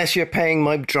 Not unless you're paying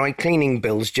my dry cleaning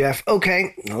bills, Jeff.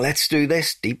 Okay, let's do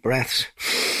this. Deep breaths.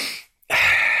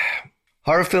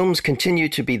 Horror films continue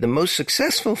to be the most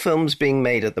successful films being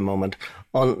made at the moment,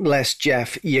 unless,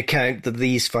 Jeff, you count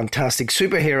these fantastic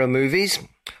superhero movies.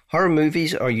 Horror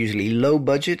movies are usually low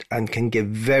budget and can give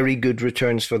very good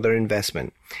returns for their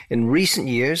investment. In recent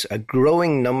years, a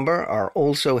growing number are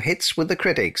also hits with the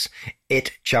critics.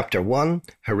 It Chapter 1,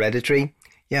 Hereditary.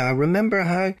 Yeah, I remember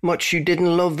how much you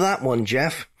didn't love that one,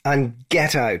 Jeff. And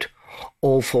Get Out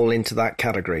all fall into that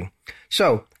category.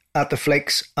 So, At the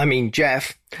Flicks,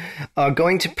 Jeff, are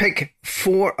going to pick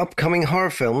 4 upcoming horror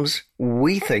films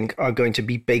we think are going to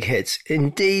be big hits.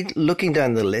 Indeed, looking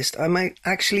down the list, I might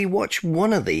actually watch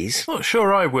one of these. Not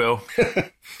sure I will.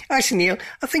 Actually, Neil,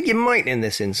 I think you might in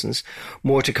this instance.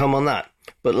 More to come on that.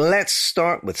 But let's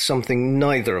start with something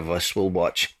neither of us will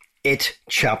watch. It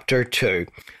Chapter 2.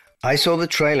 I saw the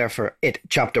trailer for It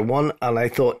Chapter 1 and I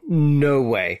thought, no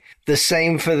way. The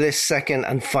same for this second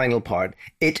and final part.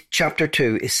 It Chapter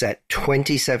 2 is set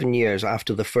 27 years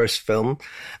after the first film,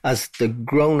 as the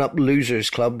grown-up losers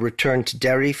club return to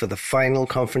Derry for the final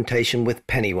confrontation with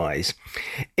Pennywise.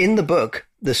 In the book,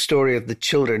 the story of the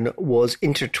children was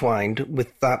intertwined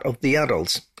with that of the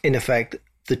adults. In effect,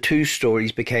 the 2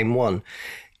 stories became one.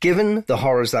 Given the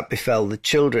horrors that befell the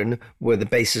children were the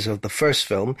basis of the first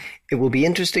film, it will be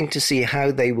interesting to see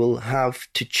how they will have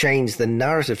to change the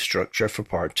narrative structure for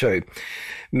part 2.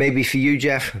 Maybe for you,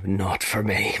 Jeff, not for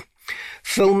me.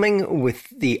 Filming with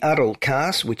the adult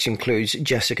cast, which includes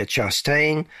Jessica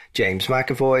Chastain, James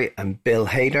McAvoy and Bill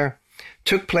Hader,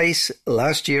 took place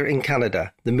last year in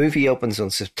Canada. The movie opens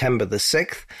on September the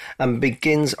 6th and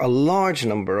begins a large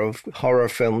number of horror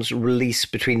films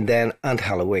released between then and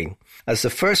Halloween. As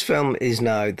the first film is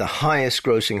now the highest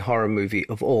grossing horror movie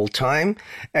of all time,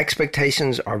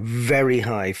 expectations are very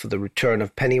high for the return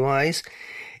of Pennywise.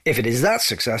 If it is that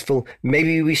successful,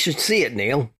 maybe we should see it,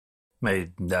 Neil.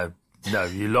 No,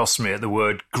 you lost me at the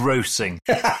word grossing.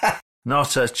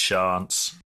 Not a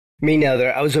chance. Me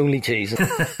neither, I was only teasing.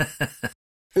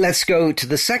 Let's go to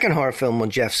the second horror film on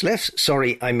Jeff's list.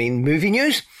 Movie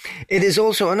news. It is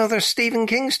also another Stephen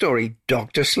King story,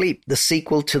 Dr. Sleep, the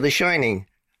sequel to The Shining.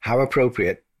 How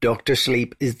appropriate. Dr.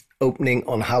 Sleep is opening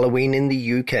on Halloween in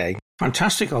the UK.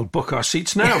 Fantastic. I'll book our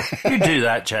seats now. You do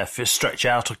that, Jeff. You stretch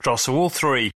out across all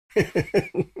three.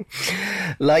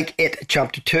 Like It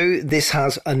Chapter 2, this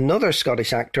has another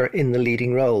Scottish actor in the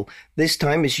leading role. This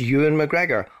time is Ewan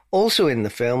McGregor. Also in the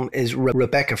film is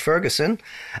Rebecca Ferguson.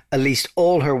 At least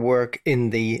all her work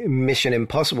in the Mission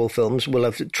Impossible films will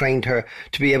have trained her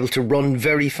to be able to run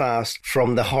very fast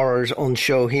from the horrors on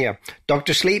show here.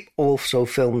 Dr. Sleep also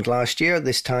filmed last year,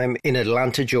 this time in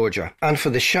Atlanta, Georgia. And for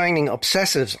the Shining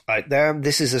obsessives out there,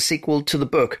 this is a sequel to the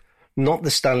book, not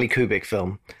the Stanley Kubrick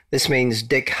film. This means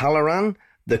Dick Halloran,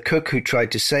 the cook who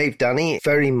tried to save Danny,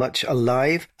 very much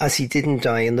alive as he didn't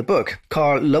die in the book.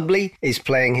 Carl Lubley is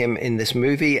playing him in this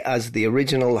movie as the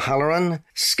original Halloran.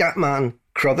 Scatman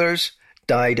Crothers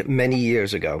died many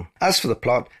years ago. As for the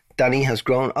plot, Danny has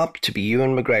grown up to be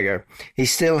Ewan McGregor. He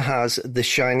still has the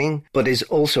Shining, but is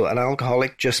also an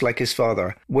alcoholic just like his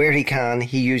father. Where he can,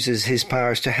 he uses his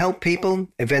powers to help people.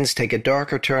 Events take a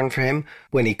darker turn for him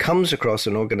when he comes across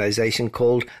an organisation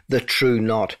called the True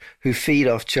Knot, who feed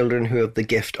off children who have the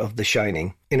gift of the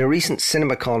Shining. In a recent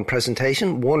CinemaCon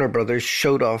presentation, Warner Brothers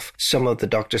showed off some of the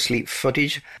Dr. Sleep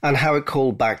footage and how it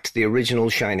called back to the original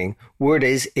Shining. Word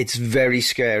is, it's very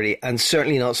scary and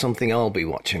certainly not something I'll be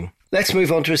watching. Let's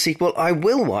move on to a sequel I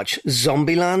will watch,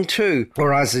 Zombieland 2,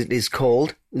 or as it is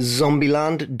called,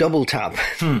 Zombieland Double Tap.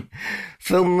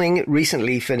 Filming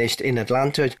recently finished in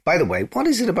Atlanta. By the way, what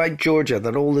is it about Georgia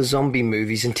that all the zombie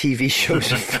movies and TV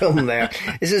shows are filmed there?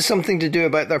 Is it something to do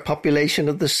about their population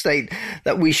of the state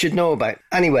that we should know about?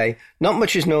 Anyway, not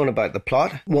much is known about the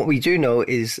plot. What we do know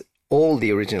is all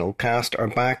the original cast are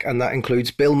back, and that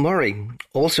includes Bill Murray.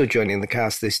 Also joining the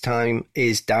cast this time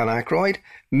is Dan Aykroyd.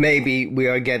 Maybe we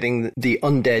are getting the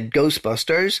undead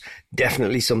Ghostbusters.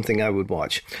 Definitely something I would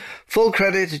watch. Full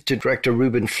credit to director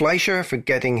Ruben Fleischer for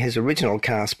getting his original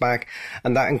cast back,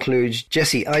 and that includes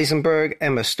Jesse Eisenberg,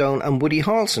 Emma Stone and Woody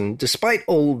Harrelson. Despite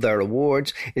all their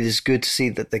awards, it is good to see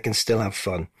that they can still have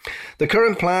fun. The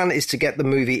current plan is to get the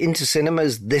movie into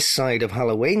cinemas this side of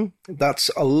Halloween. That's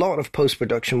a lot of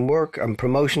post-production work and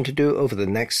promotion to do over the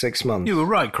next 6 months. You were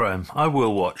right, Graham. I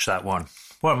will watch that one.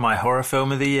 What, my horror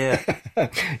film of the year?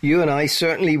 You and I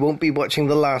certainly won't be watching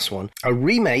the last one. A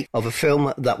remake of a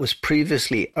film that was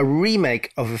previously a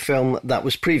remake of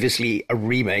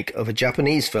a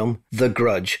Japanese film, The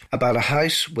Grudge, about a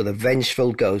house with a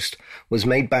vengeful ghost, was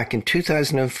made back in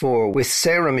 2004 with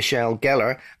Sarah Michelle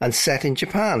Gellar and set in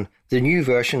Japan. The new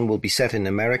version will be set in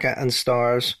America and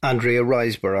stars Andrea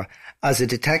Riseborough as a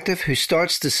detective who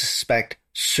starts to suspect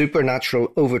supernatural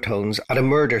overtones at a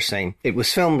murder scene. It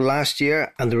was filmed last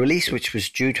year, and the release, which was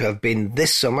due to have been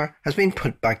this summer, has been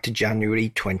put back to January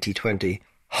 2020.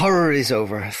 Horror is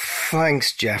over.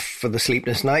 Thanks, Jeff, for the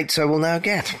sleepless nights I will now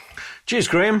get. Cheers,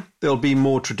 Graham. There'll be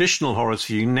more traditional horrors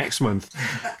for you next month,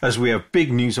 as we have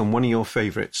big news on one of your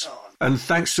favourites. And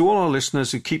thanks to all our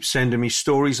listeners who keep sending me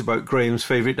stories about Graham's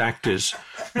favourite actors.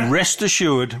 Rest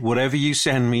assured, whatever you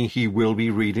send me, he will be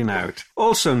reading out.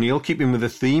 Also, Neil, keeping with the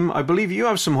theme, I believe you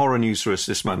have some horror news for us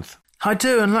this month. I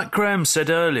do, and like Graham said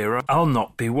earlier, I'll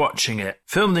not be watching it.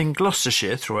 Filmed in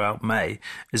Gloucestershire throughout May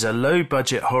is a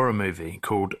low-budget horror movie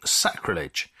called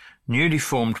Sacrilege. Newly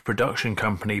formed production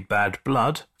company Bad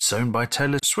Blood. It's owned by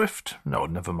Taylor Swift. No,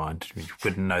 never mind. You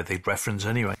wouldn't know the reference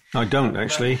anyway. I don't,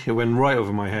 actually. It went right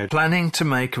over my head. Planning to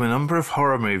make a number of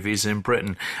horror movies in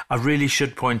Britain. I really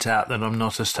should point out that I'm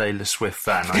not a Taylor Swift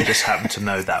fan. I just happen to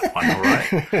know that one, all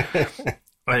right?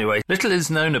 Anyway, little is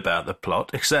known about the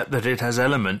plot, except that it has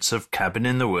elements of Cabin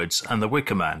in the Woods and The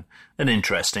Wicker Man. An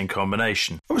interesting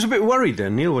combination. I was a bit worried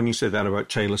then, Neil, when you said that about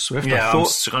Taylor Swift. Yeah,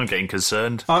 I'm getting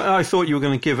concerned. I thought you were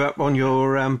going to give up on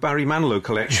your Barry Manilow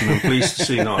collection. I'm pleased to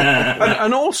see not.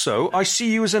 And also, I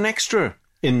see you as an extra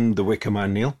in The Wicker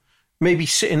Man, Neil. Maybe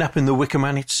sitting up in The Wicker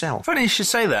Man itself. Funny you should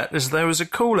say that, as there was a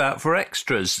call-out for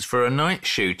extras for a night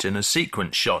shoot in a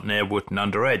sequence shot near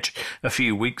Wootton-under-Edge a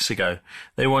few weeks ago.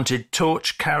 They wanted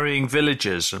torch-carrying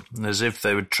villagers, as if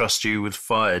they would trust you with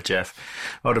fire, Jeff.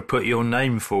 I'd have put your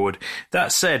name forward.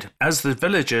 That said, as the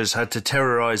villagers had to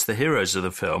terrorise the heroes of the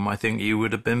film, I think you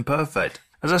would have been perfect.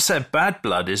 As I said, Bad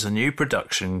Blood is a new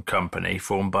production company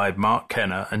formed by Mark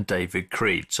Kenner and David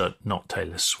Creed, so not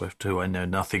Taylor Swift, who I know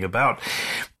nothing about,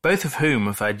 both of whom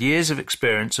have had years of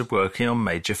experience of working on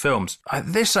major films.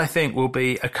 This, I think, will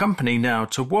be a company now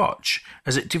to watch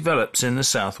as it develops in the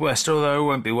Southwest, although I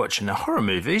won't be watching the horror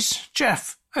movies.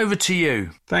 Jeff, over to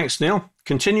you. Thanks, Neil.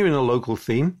 Continuing a local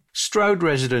theme, Stroud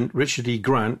resident Richard E.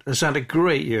 Grant has had a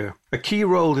great year. A key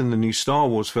role in the new Star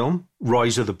Wars film,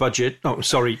 Rise of a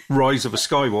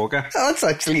Skywalker. Oh, that's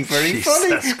actually very funny.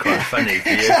 That's quite funny for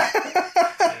you.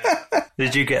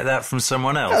 Did you get that from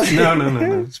someone else?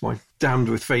 No. It's my damned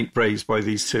with faint praise by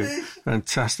these two.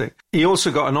 Fantastic. He also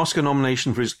got an Oscar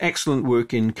nomination for his excellent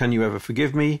work in Can You Ever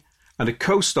Forgive Me? And a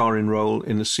co-starring role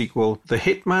in the sequel, The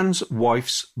Hitman's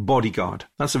Wife's Bodyguard.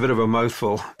 That's a bit of a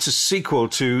mouthful. It's a sequel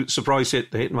to surprise hit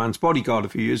The Hitman's Bodyguard a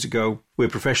few years ago, where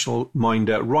professional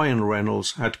minder Ryan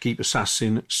Reynolds had to keep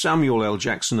assassin Samuel L.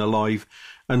 Jackson alive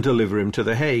and deliver him to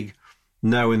The Hague.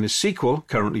 Now in the sequel,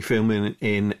 currently filming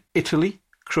in Italy,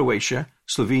 Croatia,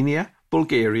 Slovenia,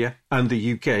 Bulgaria and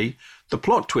the UK, the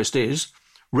plot twist is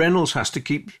Reynolds has to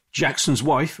keep Jackson's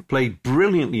wife, played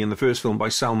brilliantly in the first film by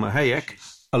Salma Hayek,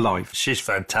 alive. She's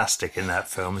fantastic in that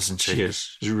film, isn't she? She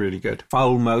is. She's really good.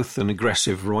 Foul mouth and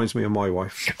aggressive reminds me of my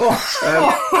wife.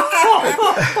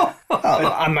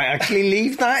 I might actually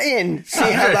leave that in.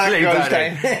 See how that goes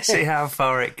down. See how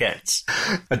far it gets.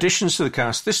 Additions to the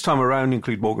cast this time around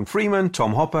include Morgan Freeman,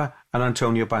 Tom Hopper and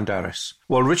Antonio Banderas.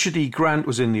 While Richard E. Grant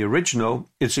was in the original,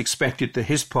 it's expected that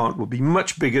his part will be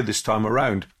much bigger this time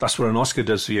around. That's what an Oscar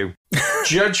does for you.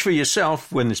 Judge for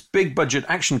yourself when this big budget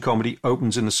action comedy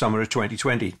opens in the summer of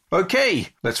 2020. Okay,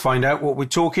 let's find out what we're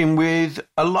talking with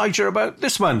Elijah about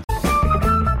this month.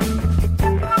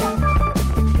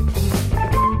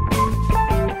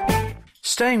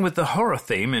 Staying with the horror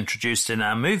theme introduced in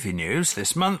our movie news,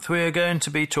 this month we are going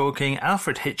to be talking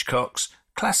Alfred Hitchcock's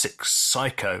classic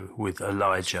Psycho with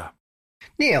Elijah.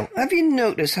 Neil, have you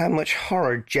noticed how much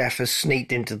horror Jeff has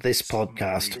sneaked into this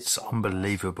podcast? It's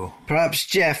unbelievable. Perhaps,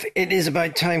 Jeff, it is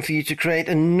about time for you to create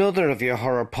another of your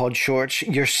horror pod shorts,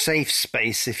 your safe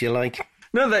space, if you like.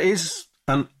 No, that is,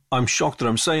 and I'm shocked that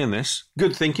I'm saying this.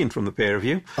 Good thinking from the pair of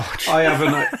you. Oh,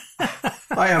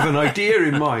 I have an idea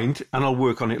in mind, and I'll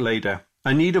work on it later.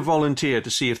 I need a volunteer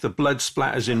to see if the blood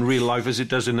splatters in real life as it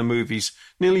does in the movies.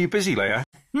 Neil, are you busy, Leia?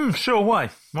 Sure, why?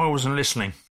 I wasn't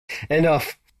listening.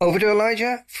 Enough. Over to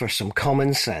Elijah for some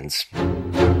common sense.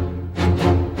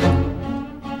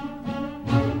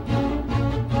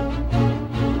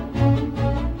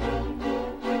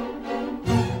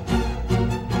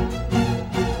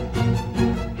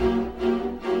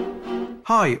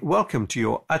 Hi, welcome to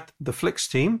your At The Flicks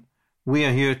team. We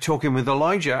are here talking with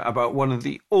Elijah about one of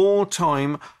the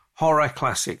all-time horror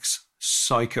classics,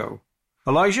 Psycho.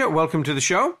 Elijah, welcome to the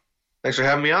show. Thanks for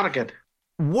having me on again.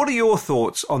 What are your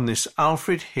thoughts on this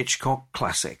Alfred Hitchcock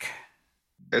classic?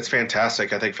 It's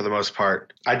fantastic, I think, for the most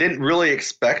part. I didn't really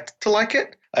expect to like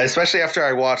it, especially after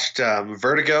I watched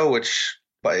Vertigo, which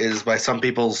is, by some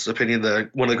people's opinion,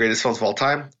 one of the greatest films of all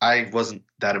time. I wasn't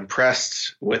that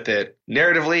impressed with it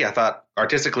narratively. I thought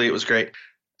artistically it was great.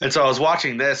 And so I was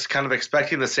watching this, kind of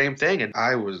expecting the same thing, and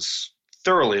I was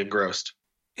thoroughly engrossed.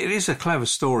 It is a clever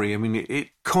story. I mean, it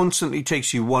constantly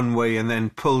takes you one way and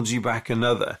then pulls you back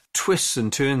another. Twists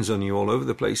and turns on you all over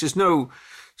the place. It's no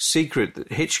secret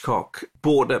that Hitchcock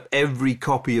bought up every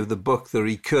copy of the book that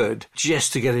he could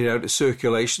just to get it out of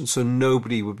circulation so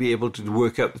nobody would be able to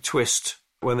work out the twist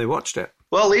when they watched it.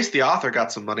 Well, at least the author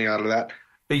got some money out of that.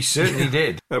 He certainly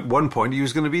did. At one point, he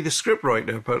was going to be the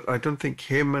scriptwriter, but I don't think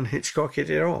him and Hitchcock hit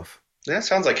it off. Yeah,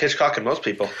 sounds like Hitchcock and most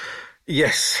people.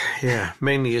 Yes, yeah,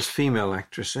 mainly as female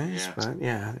actresses, Yeah. but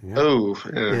yeah. Oh,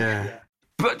 Yeah.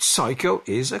 But Psycho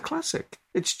is a classic.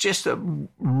 It's just a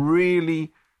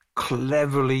really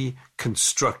cleverly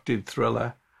constructed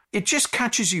thriller. It just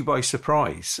catches you by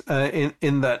surprise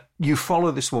in that you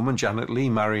follow this woman, Janet Leigh,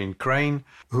 Marion Crane,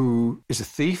 who is a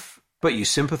thief, but you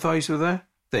sympathise with her.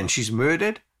 Then she's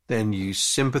murdered. Then you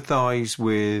sympathise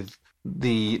with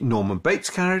the Norman Bates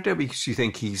character because you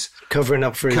think he's Covering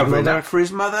up for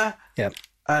his mother. Yep.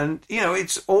 And,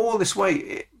 it's all this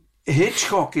way.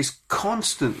 Hitchcock is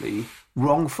constantly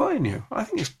wrong-footing you. I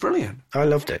think it's brilliant. I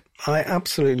loved it. I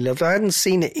absolutely loved it. I hadn't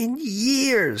seen it in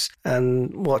years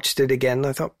and watched it again.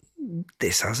 I thought,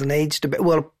 this hasn't aged a bit.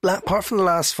 Well, apart from the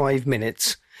last 5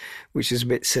 minutes, which is a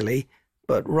bit silly,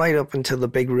 but right up until the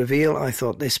big reveal, I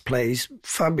thought this plays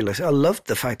fabulous. I loved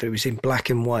the fact that it was in black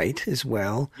and white as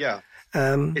well. Yeah.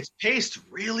 It's paced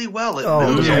really well.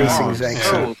 The pacing is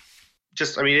excellent.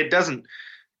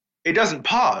 It doesn't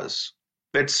pause.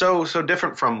 It's so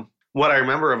different from what I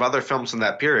remember of other films in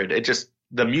that period.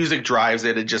 The music drives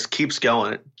it. It just keeps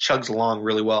going. It chugs along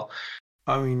really well.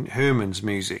 I mean, Herman's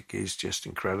music is just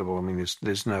incredible. I mean,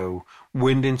 there's no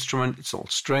wind instrument. It's all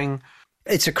string.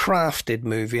 It's a crafted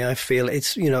movie. I feel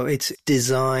it's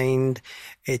designed,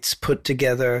 it's put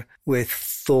together with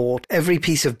thought. Every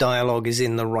piece of dialogue is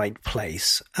in the right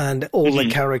place, and all the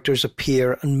characters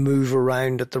appear and move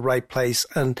around at the right place,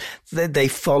 and they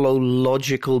follow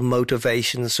logical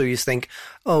motivations. So you think,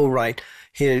 oh, right,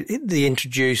 here they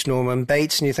introduce Norman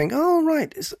Bates, and you think, oh,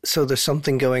 right, so there's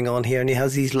something going on here, and he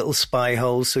has these little spy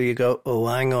holes. So you go, oh,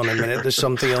 hang on a minute, there's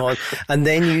something on, and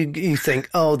then you think,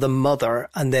 oh, the mother,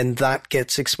 and then that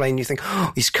gets explained. You think,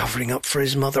 oh, he's covering up for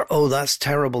his mother. Oh, that's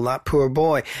terrible, that poor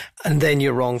boy, and then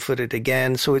you're wrong-footed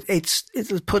again. So it's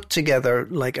put together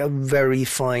like a very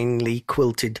finely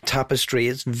quilted tapestry.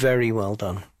 It's very well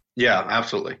done. Yeah,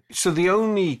 absolutely. So the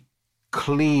only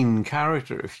clean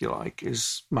character, if you like,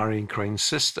 is Marion Crane's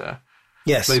sister,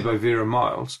 Yes. played by Vera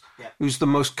Miles, who's the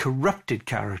most corrupted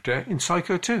character in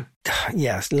Psycho 2.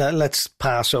 Yes, let's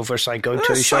pass over Psycho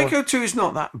 2. Psycho 2 is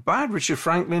not that bad. Richard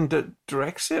Franklin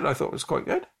directs it. I thought it was quite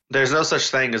good. There's no such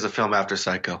thing as a film after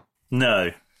Psycho.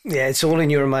 No. Yeah, it's all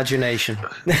in your imagination.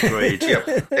 Agreed.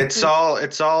 Yep. It's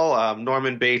all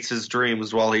Norman Bates's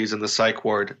dreams while he's in the psych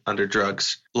ward under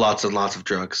drugs. Lots and lots of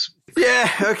drugs. Yeah,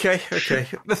 okay.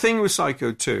 The thing with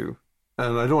Psycho 2,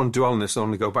 and I don't want to dwell on this, I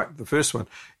want to go back to the first one,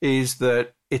 is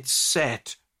that it's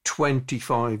set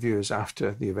 25 years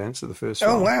after the events of the first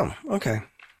film. Oh, wow. Okay.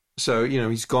 So,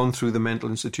 he's gone through the mental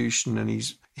institution, and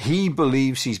he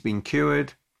believes he's been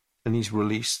cured, and he's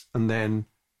released, and then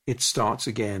it starts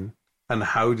again. And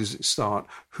how does it start?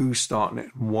 Who's starting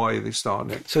it? Why are they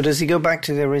starting it? So does he go back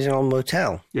to the original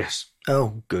motel? Yes.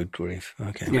 Oh, good grief.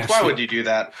 Okay. Yes. Why would you do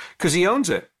that? Because he owns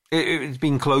it. It's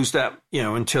been closed up,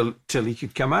 until he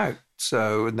could come out.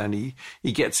 So, and then he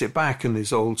gets it back, and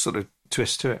there's all sort of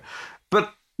twist to it.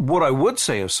 But what I would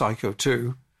say of Psycho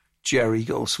 2, Jerry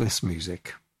Goldsmith's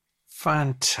music,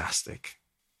 fantastic.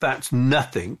 That's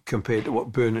nothing compared to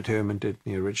what Bernard Herrmann did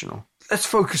in the original. Let's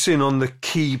focus in on the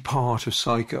key part of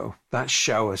Psycho, that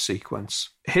shower sequence.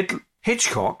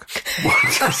 Hitchcock.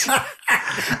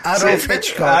 Adolf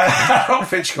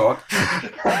Hitchcock.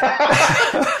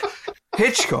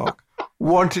 Hitchcock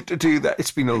wanted to do that.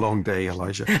 It's been a long day,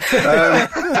 Elijah.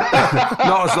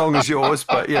 Not as long as yours,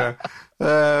 but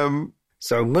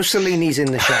So Mussolini's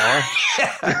in the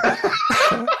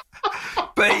shower.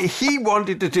 But he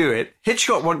wanted to do it.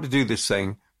 Hitchcock wanted to do this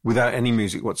thing without any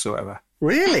music whatsoever.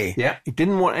 Really? Yeah, he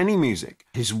didn't want any music.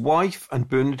 His wife and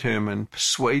Bernard Herrmann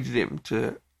persuaded him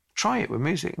to try it with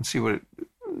music and see what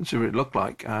it looked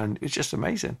like, and it's just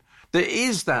amazing. There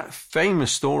is that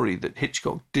famous story that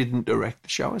Hitchcock didn't direct the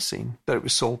shower scene, that it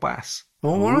was Saul Bass.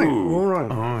 All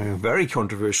right. Oh, very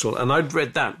controversial. And I'd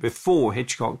read that before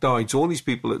Hitchcock died. So all these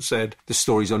people that said the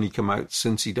story's only come out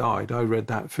since he died, I read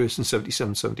that first in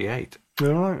 77, 78. All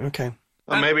right, okay.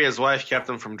 Well, maybe his wife kept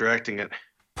him from directing it.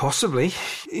 Possibly.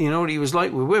 You know what he was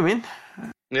like with women.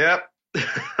 Yep.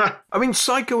 I mean,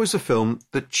 Psycho is a film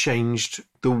that changed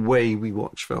the way we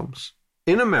watch films.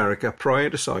 In America,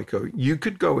 prior to Psycho, you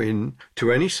could go in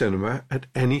to any cinema at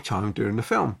any time during the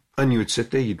film. And you would sit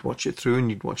there, you'd watch it through,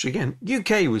 and you'd watch it again.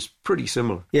 UK was pretty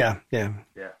similar. Yeah.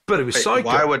 But it was Wait, Psycho.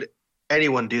 why would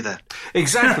anyone do that?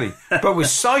 Exactly. But with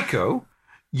Psycho,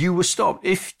 you were stopped.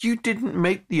 If you didn't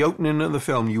make the opening of the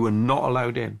film, you were not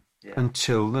allowed in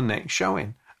until the next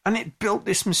showing. And it built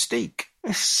this mystique.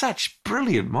 It's such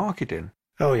brilliant marketing.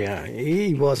 Oh, yeah.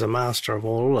 He was a master of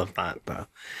all of that, though.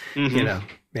 Mm-hmm.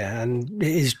 Yeah, and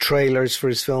his trailers for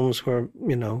his films were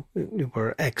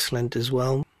excellent as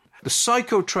well. The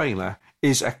Psycho trailer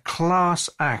is a class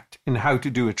act in how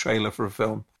to do a trailer for a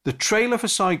film. The trailer for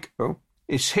Psycho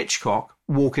is Hitchcock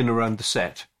walking around the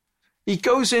set. He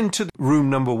goes into room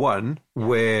number 1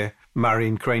 where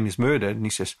Marion Crane is murdered, and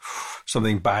he says,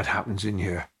 something bad happens in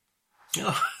here.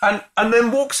 and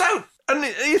then walks out. And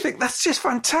you think, that's just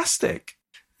fantastic.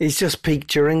 He's just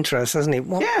piqued your interest, hasn't he?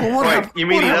 What You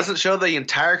mean he doesn't show the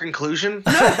entire conclusion?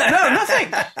 No, nothing.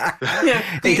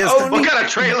 What kind of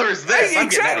trailer is this?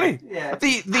 Exactly.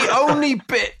 The only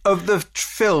bit of the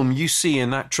film you see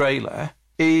in that trailer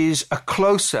is a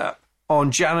close-up on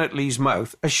Janet Leigh's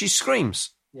mouth as she screams.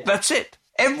 Yeah. That's it.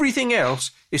 Everything else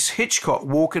is Hitchcock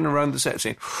walking around the set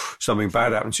saying, something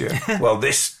bad happens here. Well,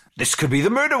 this could be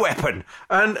the murder weapon.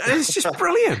 And it's just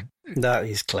brilliant. That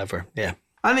is clever, yeah.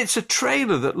 And it's a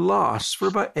trailer that lasts for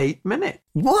about 8 minutes.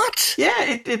 What? Yeah,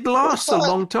 it lasts a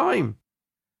long time.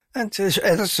 That's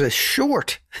a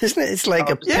short, isn't it? It's like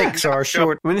a Pixar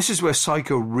short. I mean, this is where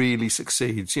Psycho really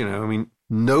succeeds, I mean,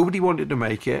 nobody wanted to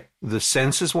make it. The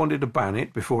censors wanted to ban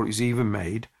it before it was even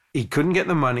made. He couldn't get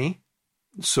the money,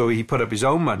 so he put up his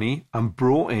own money and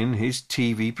brought in his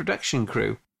TV production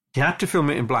crew. He had to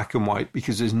film it in black and white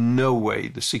because there's no way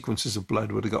the sequences of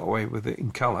blood would have got away with it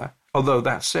in colour. Although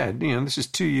that said, this is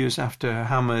 2 years after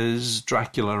Hammer's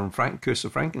Dracula and Curse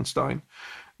of Frankenstein,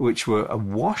 which were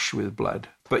awash with blood,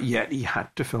 but yet he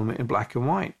had to film it in black and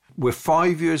white. We're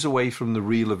 5 years away from the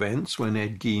real events when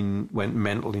Ed Gein went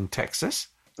mental in Texas,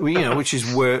 which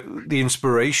is where the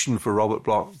inspiration for Robert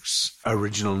Bloch's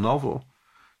original novel.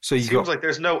 So you seems like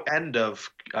there's no end of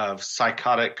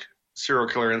psychotic serial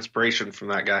killer inspiration from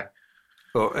that guy.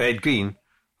 Oh, Ed Gein.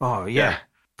 Oh, yeah.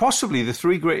 Possibly the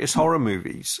three greatest horror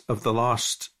movies of the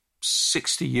last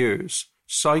 60 years,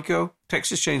 Psycho,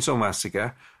 Texas Chainsaw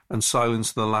Massacre, and Silence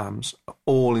of the Lambs, are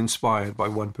all inspired by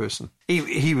one person.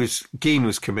 Gein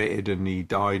was committed and he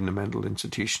died in a mental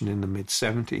institution in the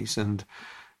mid-70s. And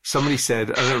somebody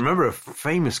said, I remember a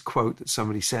famous quote that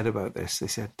somebody said about this. They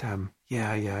said,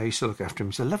 I used to look after him.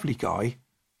 He's a lovely guy,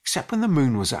 except when the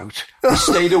moon was out. I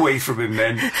stayed away from him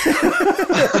then.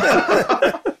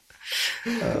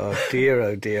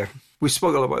 Oh dear. We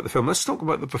spoke a lot about the film. Let's talk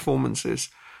about the performances.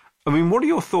 I mean, what are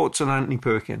your thoughts on Anthony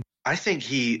Perkins? I think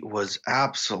he was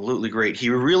absolutely great. He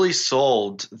really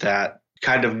sold that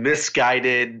kind of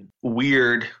misguided,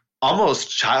 weird,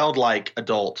 almost childlike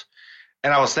adult.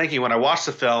 And I was thinking when I watched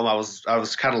the film, I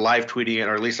was kind of live tweeting it,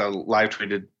 or at least I live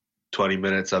tweeted 20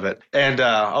 minutes of it. And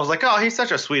I was like, oh, he's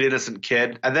such a sweet, innocent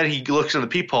kid. And then he looks in the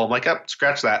peephole. I'm like, oh,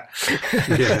 scratch that.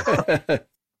 Yeah.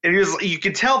 And you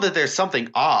can tell that there's something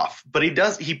off, but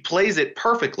he plays it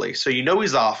perfectly. So you know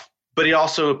he's off, but he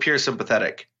also appears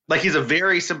sympathetic. Like he's a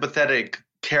very sympathetic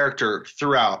character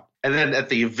throughout. And then at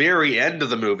the very end of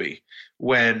the movie,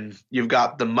 when you've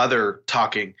got the mother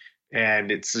talking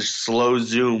and it's a slow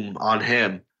zoom on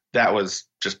him, that was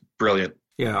just brilliant.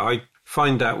 Yeah, I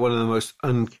find that one of the most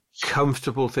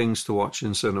uncomfortable things to watch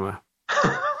in cinema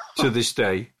to this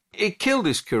day. It killed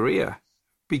his career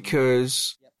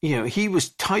because he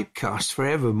was typecast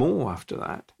forevermore after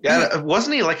that. Yeah,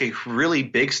 wasn't he like a really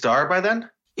big star by then?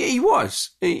 Yeah, he was.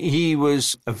 He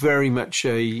was he's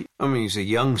a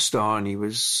young star, and he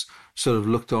was sort of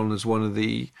looked on as one of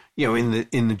the, in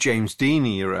the James Dean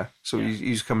era. So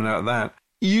he's coming out of that.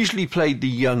 He usually played the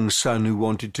young son who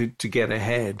wanted to get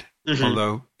ahead. Mm-hmm.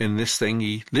 Although in this thing,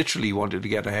 he literally wanted to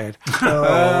get ahead.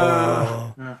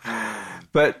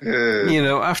 But,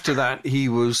 after that, he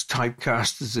was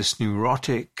typecast as this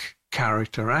neurotic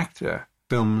character actor.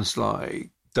 Films like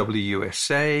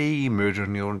WUSA, Murder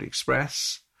on the Orient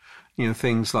Express,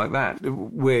 things like that,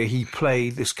 where he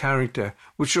played this character,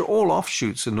 which are all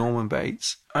offshoots of Norman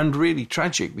Bates. And really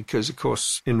tragic because, of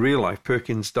course, in real life,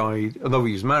 Perkins died, although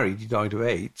he was married, he died of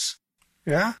AIDS.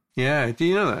 Yeah? Yeah, do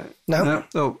you know that?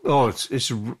 No.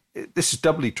 This is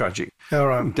doubly tragic. All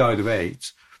right. He died of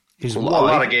AIDS. A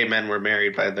lot of gay men were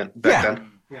married back then.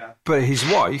 Yeah. But his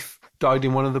wife died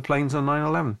in one of the planes on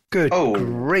 9/11. Good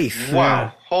grief. Wow.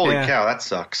 Yeah. Holy cow, that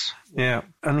sucks. Yeah,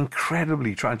 an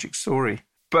incredibly tragic story.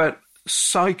 But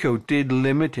Psycho did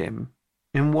limit him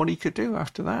in what he could do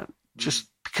after that. Just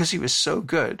because he was so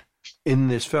good in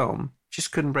this film,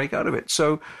 just couldn't break out of it.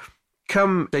 So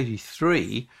come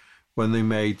 83, when they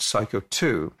made Psycho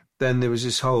 2, then there was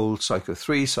this whole Psycho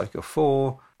 3, Psycho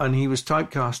 4, and he was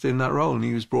typecast in that role, and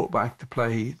he was brought back to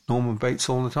play Norman Bates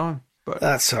all the time. But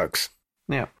that sucks.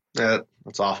 Yeah.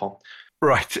 That's awful.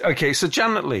 Right. Okay, so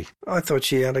Janet Leigh. I thought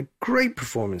she had a great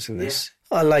performance in this.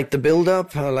 Yeah. I liked the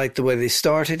build-up. I liked the way they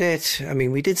started it. I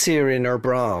mean, we did see her in her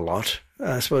bra a lot.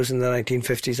 I suppose in the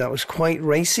 1950s that was quite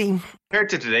racy. Compared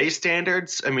to today's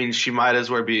standards, I mean, she might as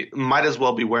well be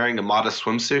wearing a modest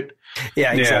swimsuit.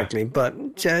 Yeah, exactly. But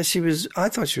I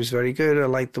thought she was very good. I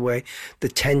liked the way the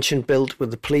tension built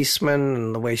with the policeman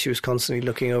and the way she was constantly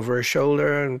looking over her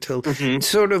shoulder until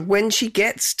sort of when she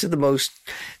gets to the most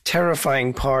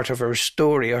terrifying part of her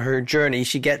story or her journey,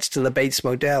 she gets to the Bates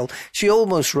Motel. She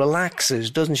almost relaxes,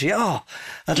 doesn't she? Oh,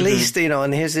 at least,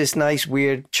 and here's this nice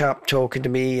weird chap talking to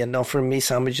me and offering me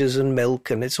sandwiches and milk,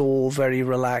 and it's all very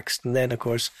relaxed. And then, of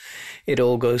course, it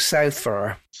all goes south for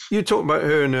her. You talk about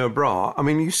her and her bra. I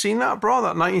mean, you've seen that bra,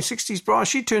 that 1960s bra?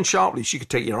 She turned sharply. She could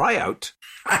take your eye out.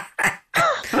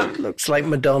 Looks like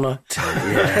Madonna.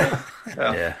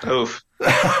 Yeah. Oof.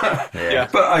 Yeah.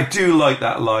 But I do like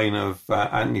that line of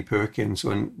Anthony Perkins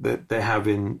when they're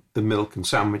having the milk and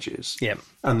sandwiches. Yeah.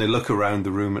 And they look around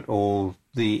the room at all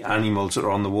the animals that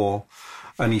are on the wall.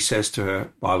 And he says to her,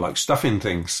 I like stuffing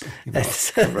things.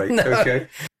 Right, no. Okay.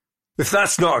 If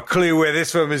that's not a clue where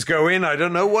this film is going, I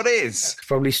don't know what is.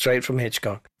 Probably straight from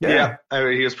Hitchcock. Yeah. I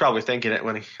mean, he was probably thinking it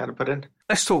when he had it put in.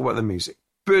 Let's talk about the music.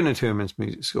 Bernard Herrmann's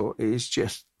music score is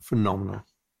just phenomenal.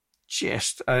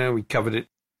 I know we covered it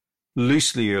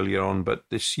loosely earlier on, but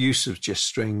this use of just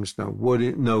strings, no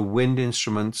wind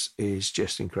instruments is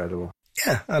just incredible.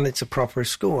 Yeah, and it's a proper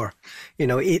score.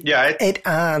 It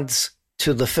adds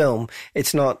to the film.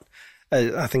 It's not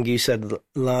I think you said the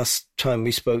last time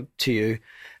we spoke to you,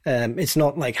 it's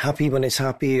not like happy when it's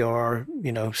happy, or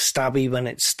stabby when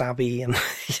it's stabby, and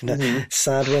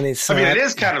sad when it's sad. I mean, it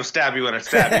is kind of stabby when it's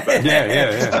stabby, but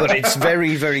Yeah. But it's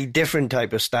very, very different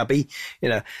type of stabby,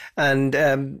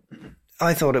 And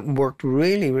I thought it worked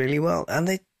really, really well, and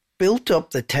it built up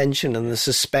the tension and the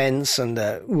suspense and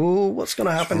what's going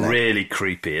to happen It's next? really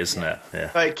creepy, isn't it?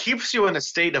 Yeah. it keeps you in a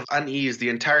state of unease the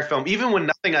entire film, even when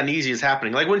nothing uneasy is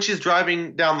happening. Like when she's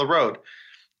driving down the road,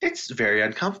 it's very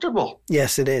uncomfortable.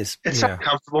 Yes, it is. It's Yeah.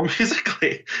 uncomfortable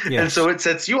musically. Yes. And so it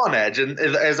sets you on edge. And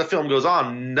as the film goes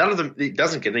on, it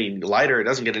doesn't get any lighter. It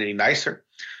doesn't get any nicer.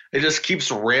 It just keeps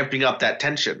ramping up that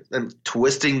tension and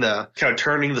turning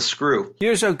the screw.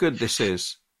 Here's how good this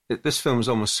is. This film is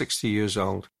almost 60 years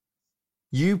old.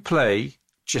 You play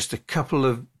just a couple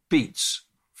of beats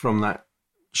from that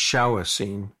shower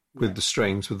scene with the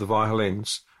strings, with the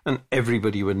violins, and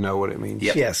everybody would know what it means.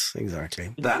 Yep. Yes,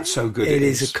 exactly. That's so good It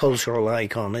is a cultural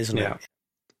icon, isn't Yeah. it?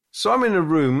 So I'm in a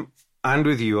room, and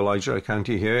with you, Elijah, I count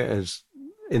you here as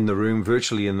in the room,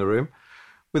 virtually in the room,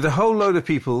 with a whole load of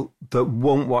people that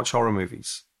won't watch horror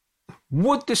movies.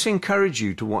 Would this encourage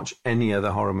you to watch any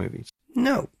other horror movies?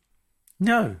 No.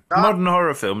 No, modern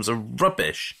horror films are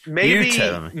rubbish. You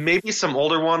tell me. Maybe some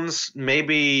older ones.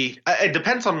 Maybe it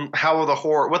depends on what the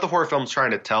horror film's trying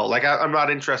to tell. Like I'm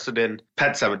not interested in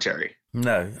Pet Sematary.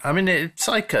 No, I mean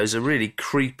Psycho's a really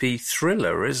creepy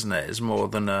thriller, isn't it? It's more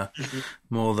than a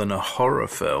horror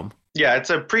film. Yeah, it's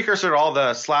a precursor to all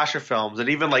the slasher films, and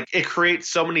even it creates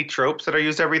so many tropes that are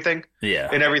used in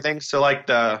everything. So like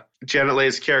the Janet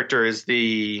Leigh's character is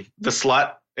the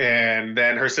slut, and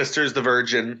then her sister's the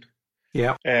virgin.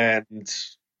 Yeah. And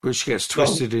Which gets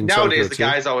twisted in nowadays Psycho the too.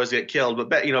 guys always get killed, but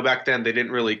back then they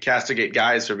didn't really castigate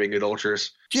guys for being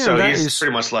adulterers. Yeah, So that he's is-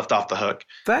 pretty much left off the hook.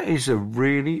 That is a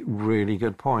really, really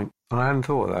good point. And I hadn't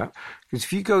thought of that. Because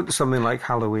if you go to something like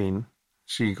Halloween,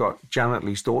 so you got Janet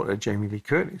Leigh's daughter, Jamie Lee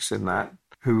Curtis, in that,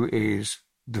 who is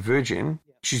the virgin.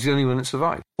 She's the only one that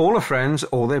survived. All her friends,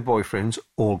 all their boyfriends,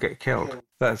 all get killed.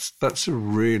 That's a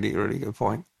really, really good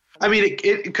point. I mean,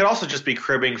 it could also just be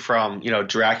cribbing from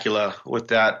Dracula with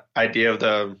that idea of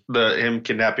the him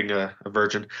kidnapping a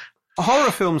virgin.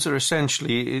 Horror films are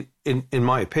essentially, in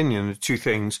my opinion, two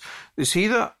things. It's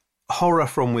either horror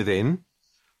from within,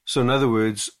 so in other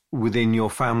words, within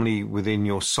your family, within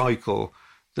your cycle,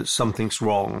 that something's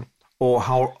wrong, or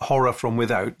horror from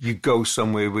without. You go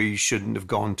somewhere where you shouldn't have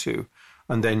gone to,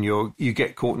 and then you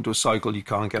get caught into a cycle you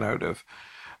can't get out of.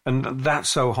 And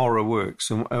that's how horror works,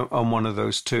 on one of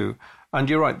those two. And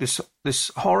you're right,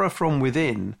 this horror from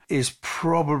within is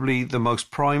probably the most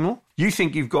primal. You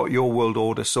think you've got your world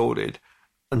order sorted,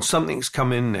 and something's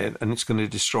come in there and it's going to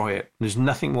destroy it. There's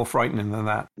nothing more frightening than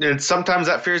that. And sometimes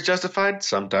that fear is justified,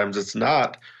 sometimes it's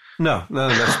not. No,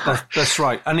 that's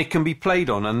right. And it can be played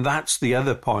on. And that's the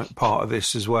other part of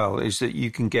this as well, is that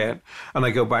you can get, and I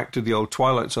go back to the old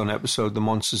Twilight Zone episode, The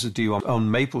Monsters That Do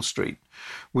on Maple Street,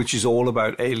 which is all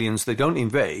about aliens. They don't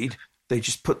invade. They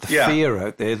just put the fear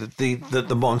out there that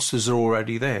the monsters are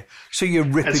already there. So you're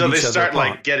ripping And so they each other start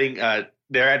apart. getting,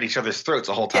 they're at each other's throats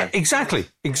the whole time. Yeah,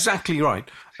 exactly right.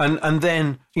 And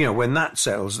then, when that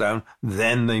settles down,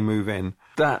 then they move in.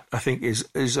 That, I think,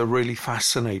 is a really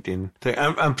fascinating thing.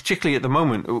 And particularly at the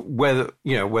moment, whether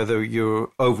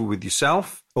you're over with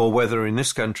yourself or whether in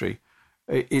this country,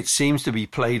 it seems to be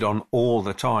played on all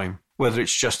the time, whether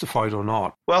it's justified or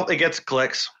not. Well, it gets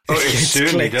clicks. Oh, it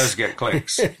certainly clicks. does get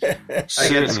clicks. It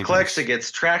gets clicks, it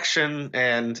gets traction,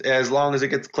 and as long as it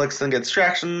gets clicks and gets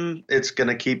traction, it's going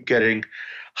to keep getting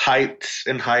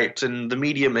hyped, and the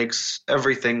media makes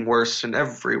everything worse in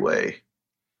every way.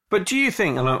 But do you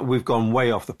think, and we've gone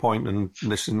way off the point, and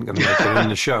this isn't going to make it in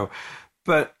the show,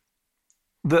 but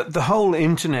the whole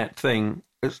internet thing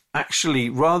has actually,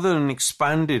 rather than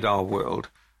expanded our world,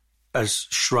 has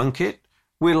shrunk it?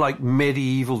 We're like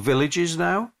medieval villages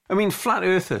now. I mean, flat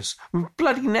earthers.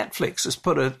 Bloody Netflix has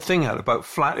put a thing out about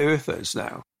flat earthers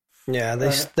now. Yeah,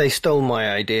 they stole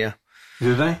my idea.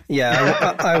 Do they?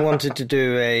 Yeah, I wanted to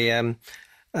do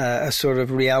a sort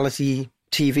of reality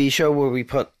TV show where we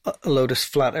put a load of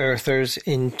flat earthers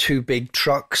in two big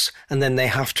trucks, and then they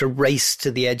have to race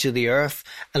to the edge of the earth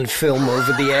and film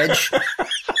over the edge.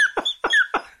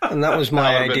 And that was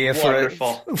my idea for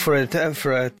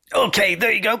a. Okay,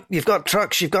 there you go. You've got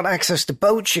trucks. You've got access to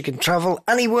boats. You can travel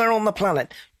anywhere on the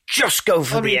planet. Just go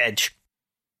for the edge.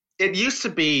 It used to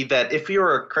be that if you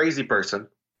were a crazy person,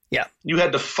 Yeah. you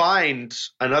had to find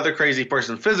another crazy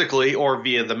person physically or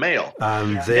via the mail. There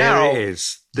Now, it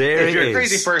is. There if you're it a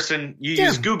crazy is. person, you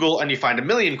use Google and you find a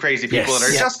million crazy people Yes. that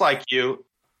are Yeah. just like you.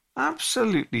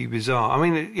 Absolutely bizarre. I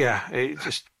mean, it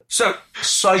just So,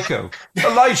 Psycho.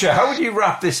 Elijah, how would you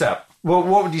wrap this up? Well,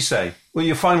 what would you say? Well,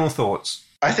 your final thoughts.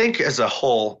 I think as a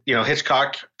whole,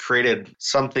 Hitchcock created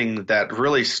something that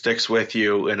really sticks with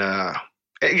you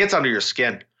it gets under your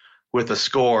skin with the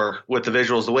score, with the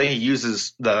visuals, the way he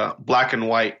uses the black and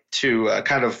white to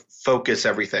kind of focus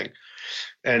everything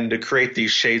and to create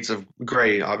these shades of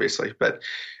gray, obviously. But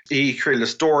he created a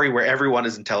story where everyone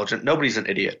is intelligent. Nobody's an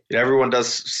idiot. Everyone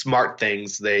does smart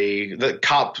things. The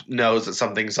cop knows that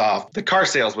something's off. The car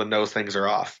salesman knows things are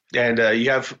off. And you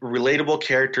have relatable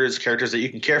characters that you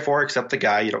can care for, except the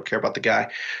guy. You don't care about the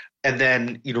guy. And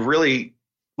then, really,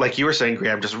 like you were saying,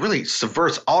 Graham, just really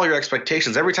subverts all your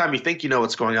expectations. Every time you think you know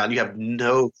what's going on, you have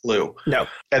no clue. No.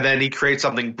 And then he creates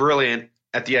something brilliant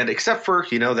at the end, except for,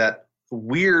 that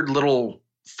weird little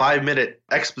 5-minute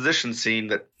exposition scene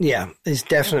that is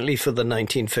definitely for the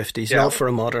 1950s, not for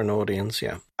a modern audience.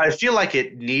 I feel like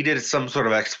it needed some sort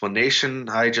of explanation.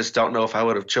 I just don't know if I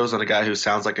would have chosen a guy who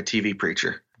sounds like a TV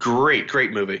preacher. Great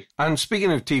movie. And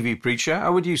speaking of TV preacher,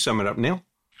 how would you sum it up, Neil?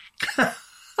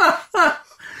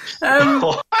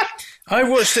 I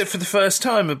watched it for the first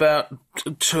time about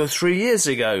 2 or 3 years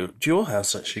ago at your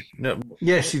house, actually. No.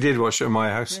 Yes, you did watch it at my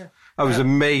house. I was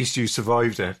amazed you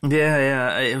survived it.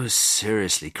 Yeah, it was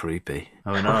seriously creepy.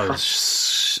 I mean, I was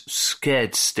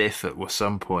scared stiff at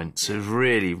some points. It was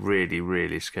really, really,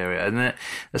 really scary, and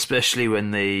especially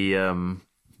when the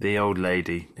old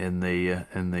lady in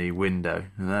the window,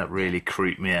 and that really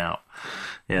creeped me out.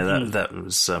 Yeah, that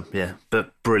was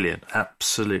but brilliant,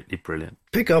 absolutely brilliant.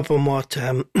 Pick up on what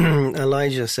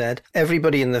Elijah said.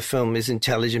 Everybody in the film is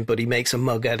intelligent, but he makes a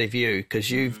mug out of you because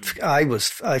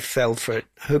I fell for it,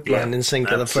 hook, line, and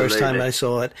sinker the first time I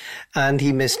saw it, and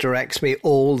he misdirects me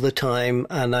all the time,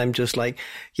 and I'm just like,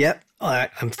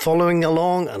 I'm following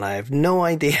along, and I have no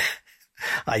idea.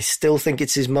 I still think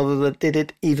it's his mother that did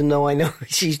it, even though I know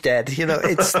she's dead.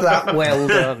 It's that well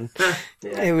done.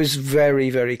 It was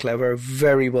very, very clever,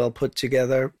 very well put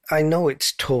together. I know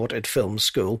it's taught at film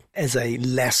school as a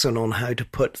lesson on how to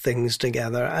put things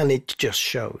together, and it just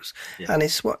shows. Yeah. And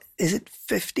it's, is it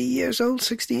 50 years old,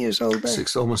 60 years old?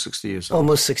 Almost 60 years old.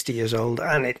 Almost 60 years old.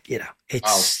 And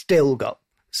it's still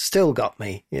got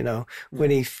me,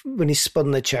 When he spun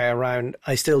the chair around,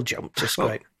 I still jumped just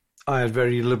great. I had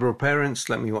very liberal parents,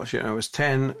 let me watch it when I was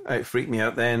 10. It freaked me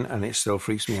out then, and it still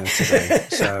freaks me out today.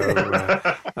 So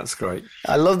that's great.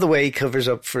 I love the way he covers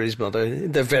up for his mother.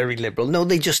 They're very liberal. No,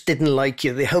 they just didn't like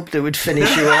you. They hoped they would finish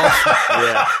you off.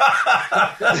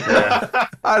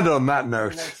 And on that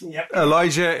note,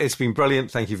 Elijah, it's been brilliant.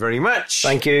 Thank you very much.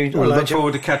 Thank you, We'll look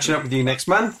forward to catching up with you next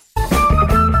month.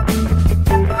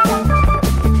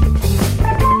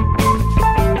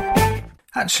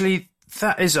 Actually,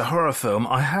 that is a horror film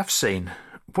I have seen.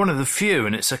 One of the few,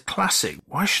 and it's a classic.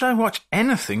 Why should I watch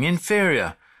anything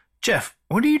inferior? Jeff,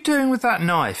 what are you doing with that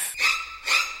knife?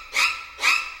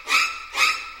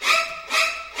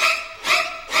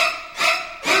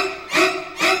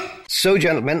 So,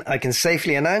 gentlemen, I can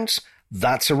safely announce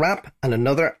that's a wrap, and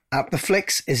another At the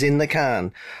Flicks is in the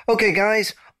can. Okay,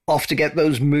 guys, off to get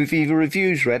those movie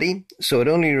reviews ready. So it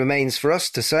only remains for us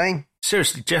to say...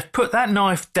 Seriously, Jeff, put that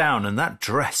knife down, and that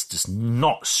dress does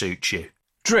not suit you.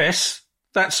 Dress?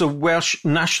 That's a Welsh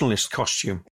nationalist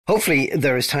costume. Hopefully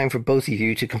there is time for both of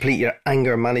you to complete your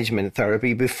anger management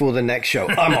therapy before the next show.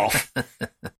 I'm off.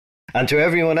 And to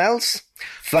everyone else,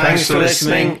 thanks for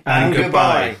listening and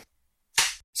goodbye.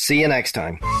 See you next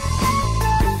time.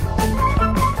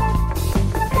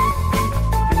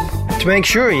 To make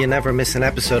sure you never miss an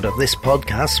episode of this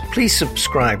podcast, please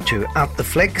subscribe to At The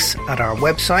Flicks at our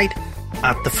website,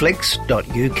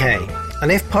 attheflicks.uk.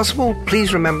 And if possible,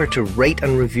 please remember to rate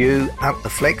and review At The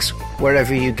Flicks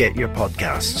wherever you get your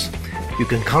podcasts. You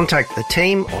can contact the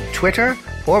team on Twitter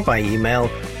or by email.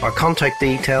 Our contact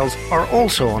details are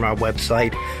also on our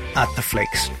website,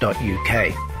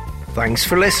 attheflicks.uk. Thanks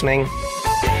for listening.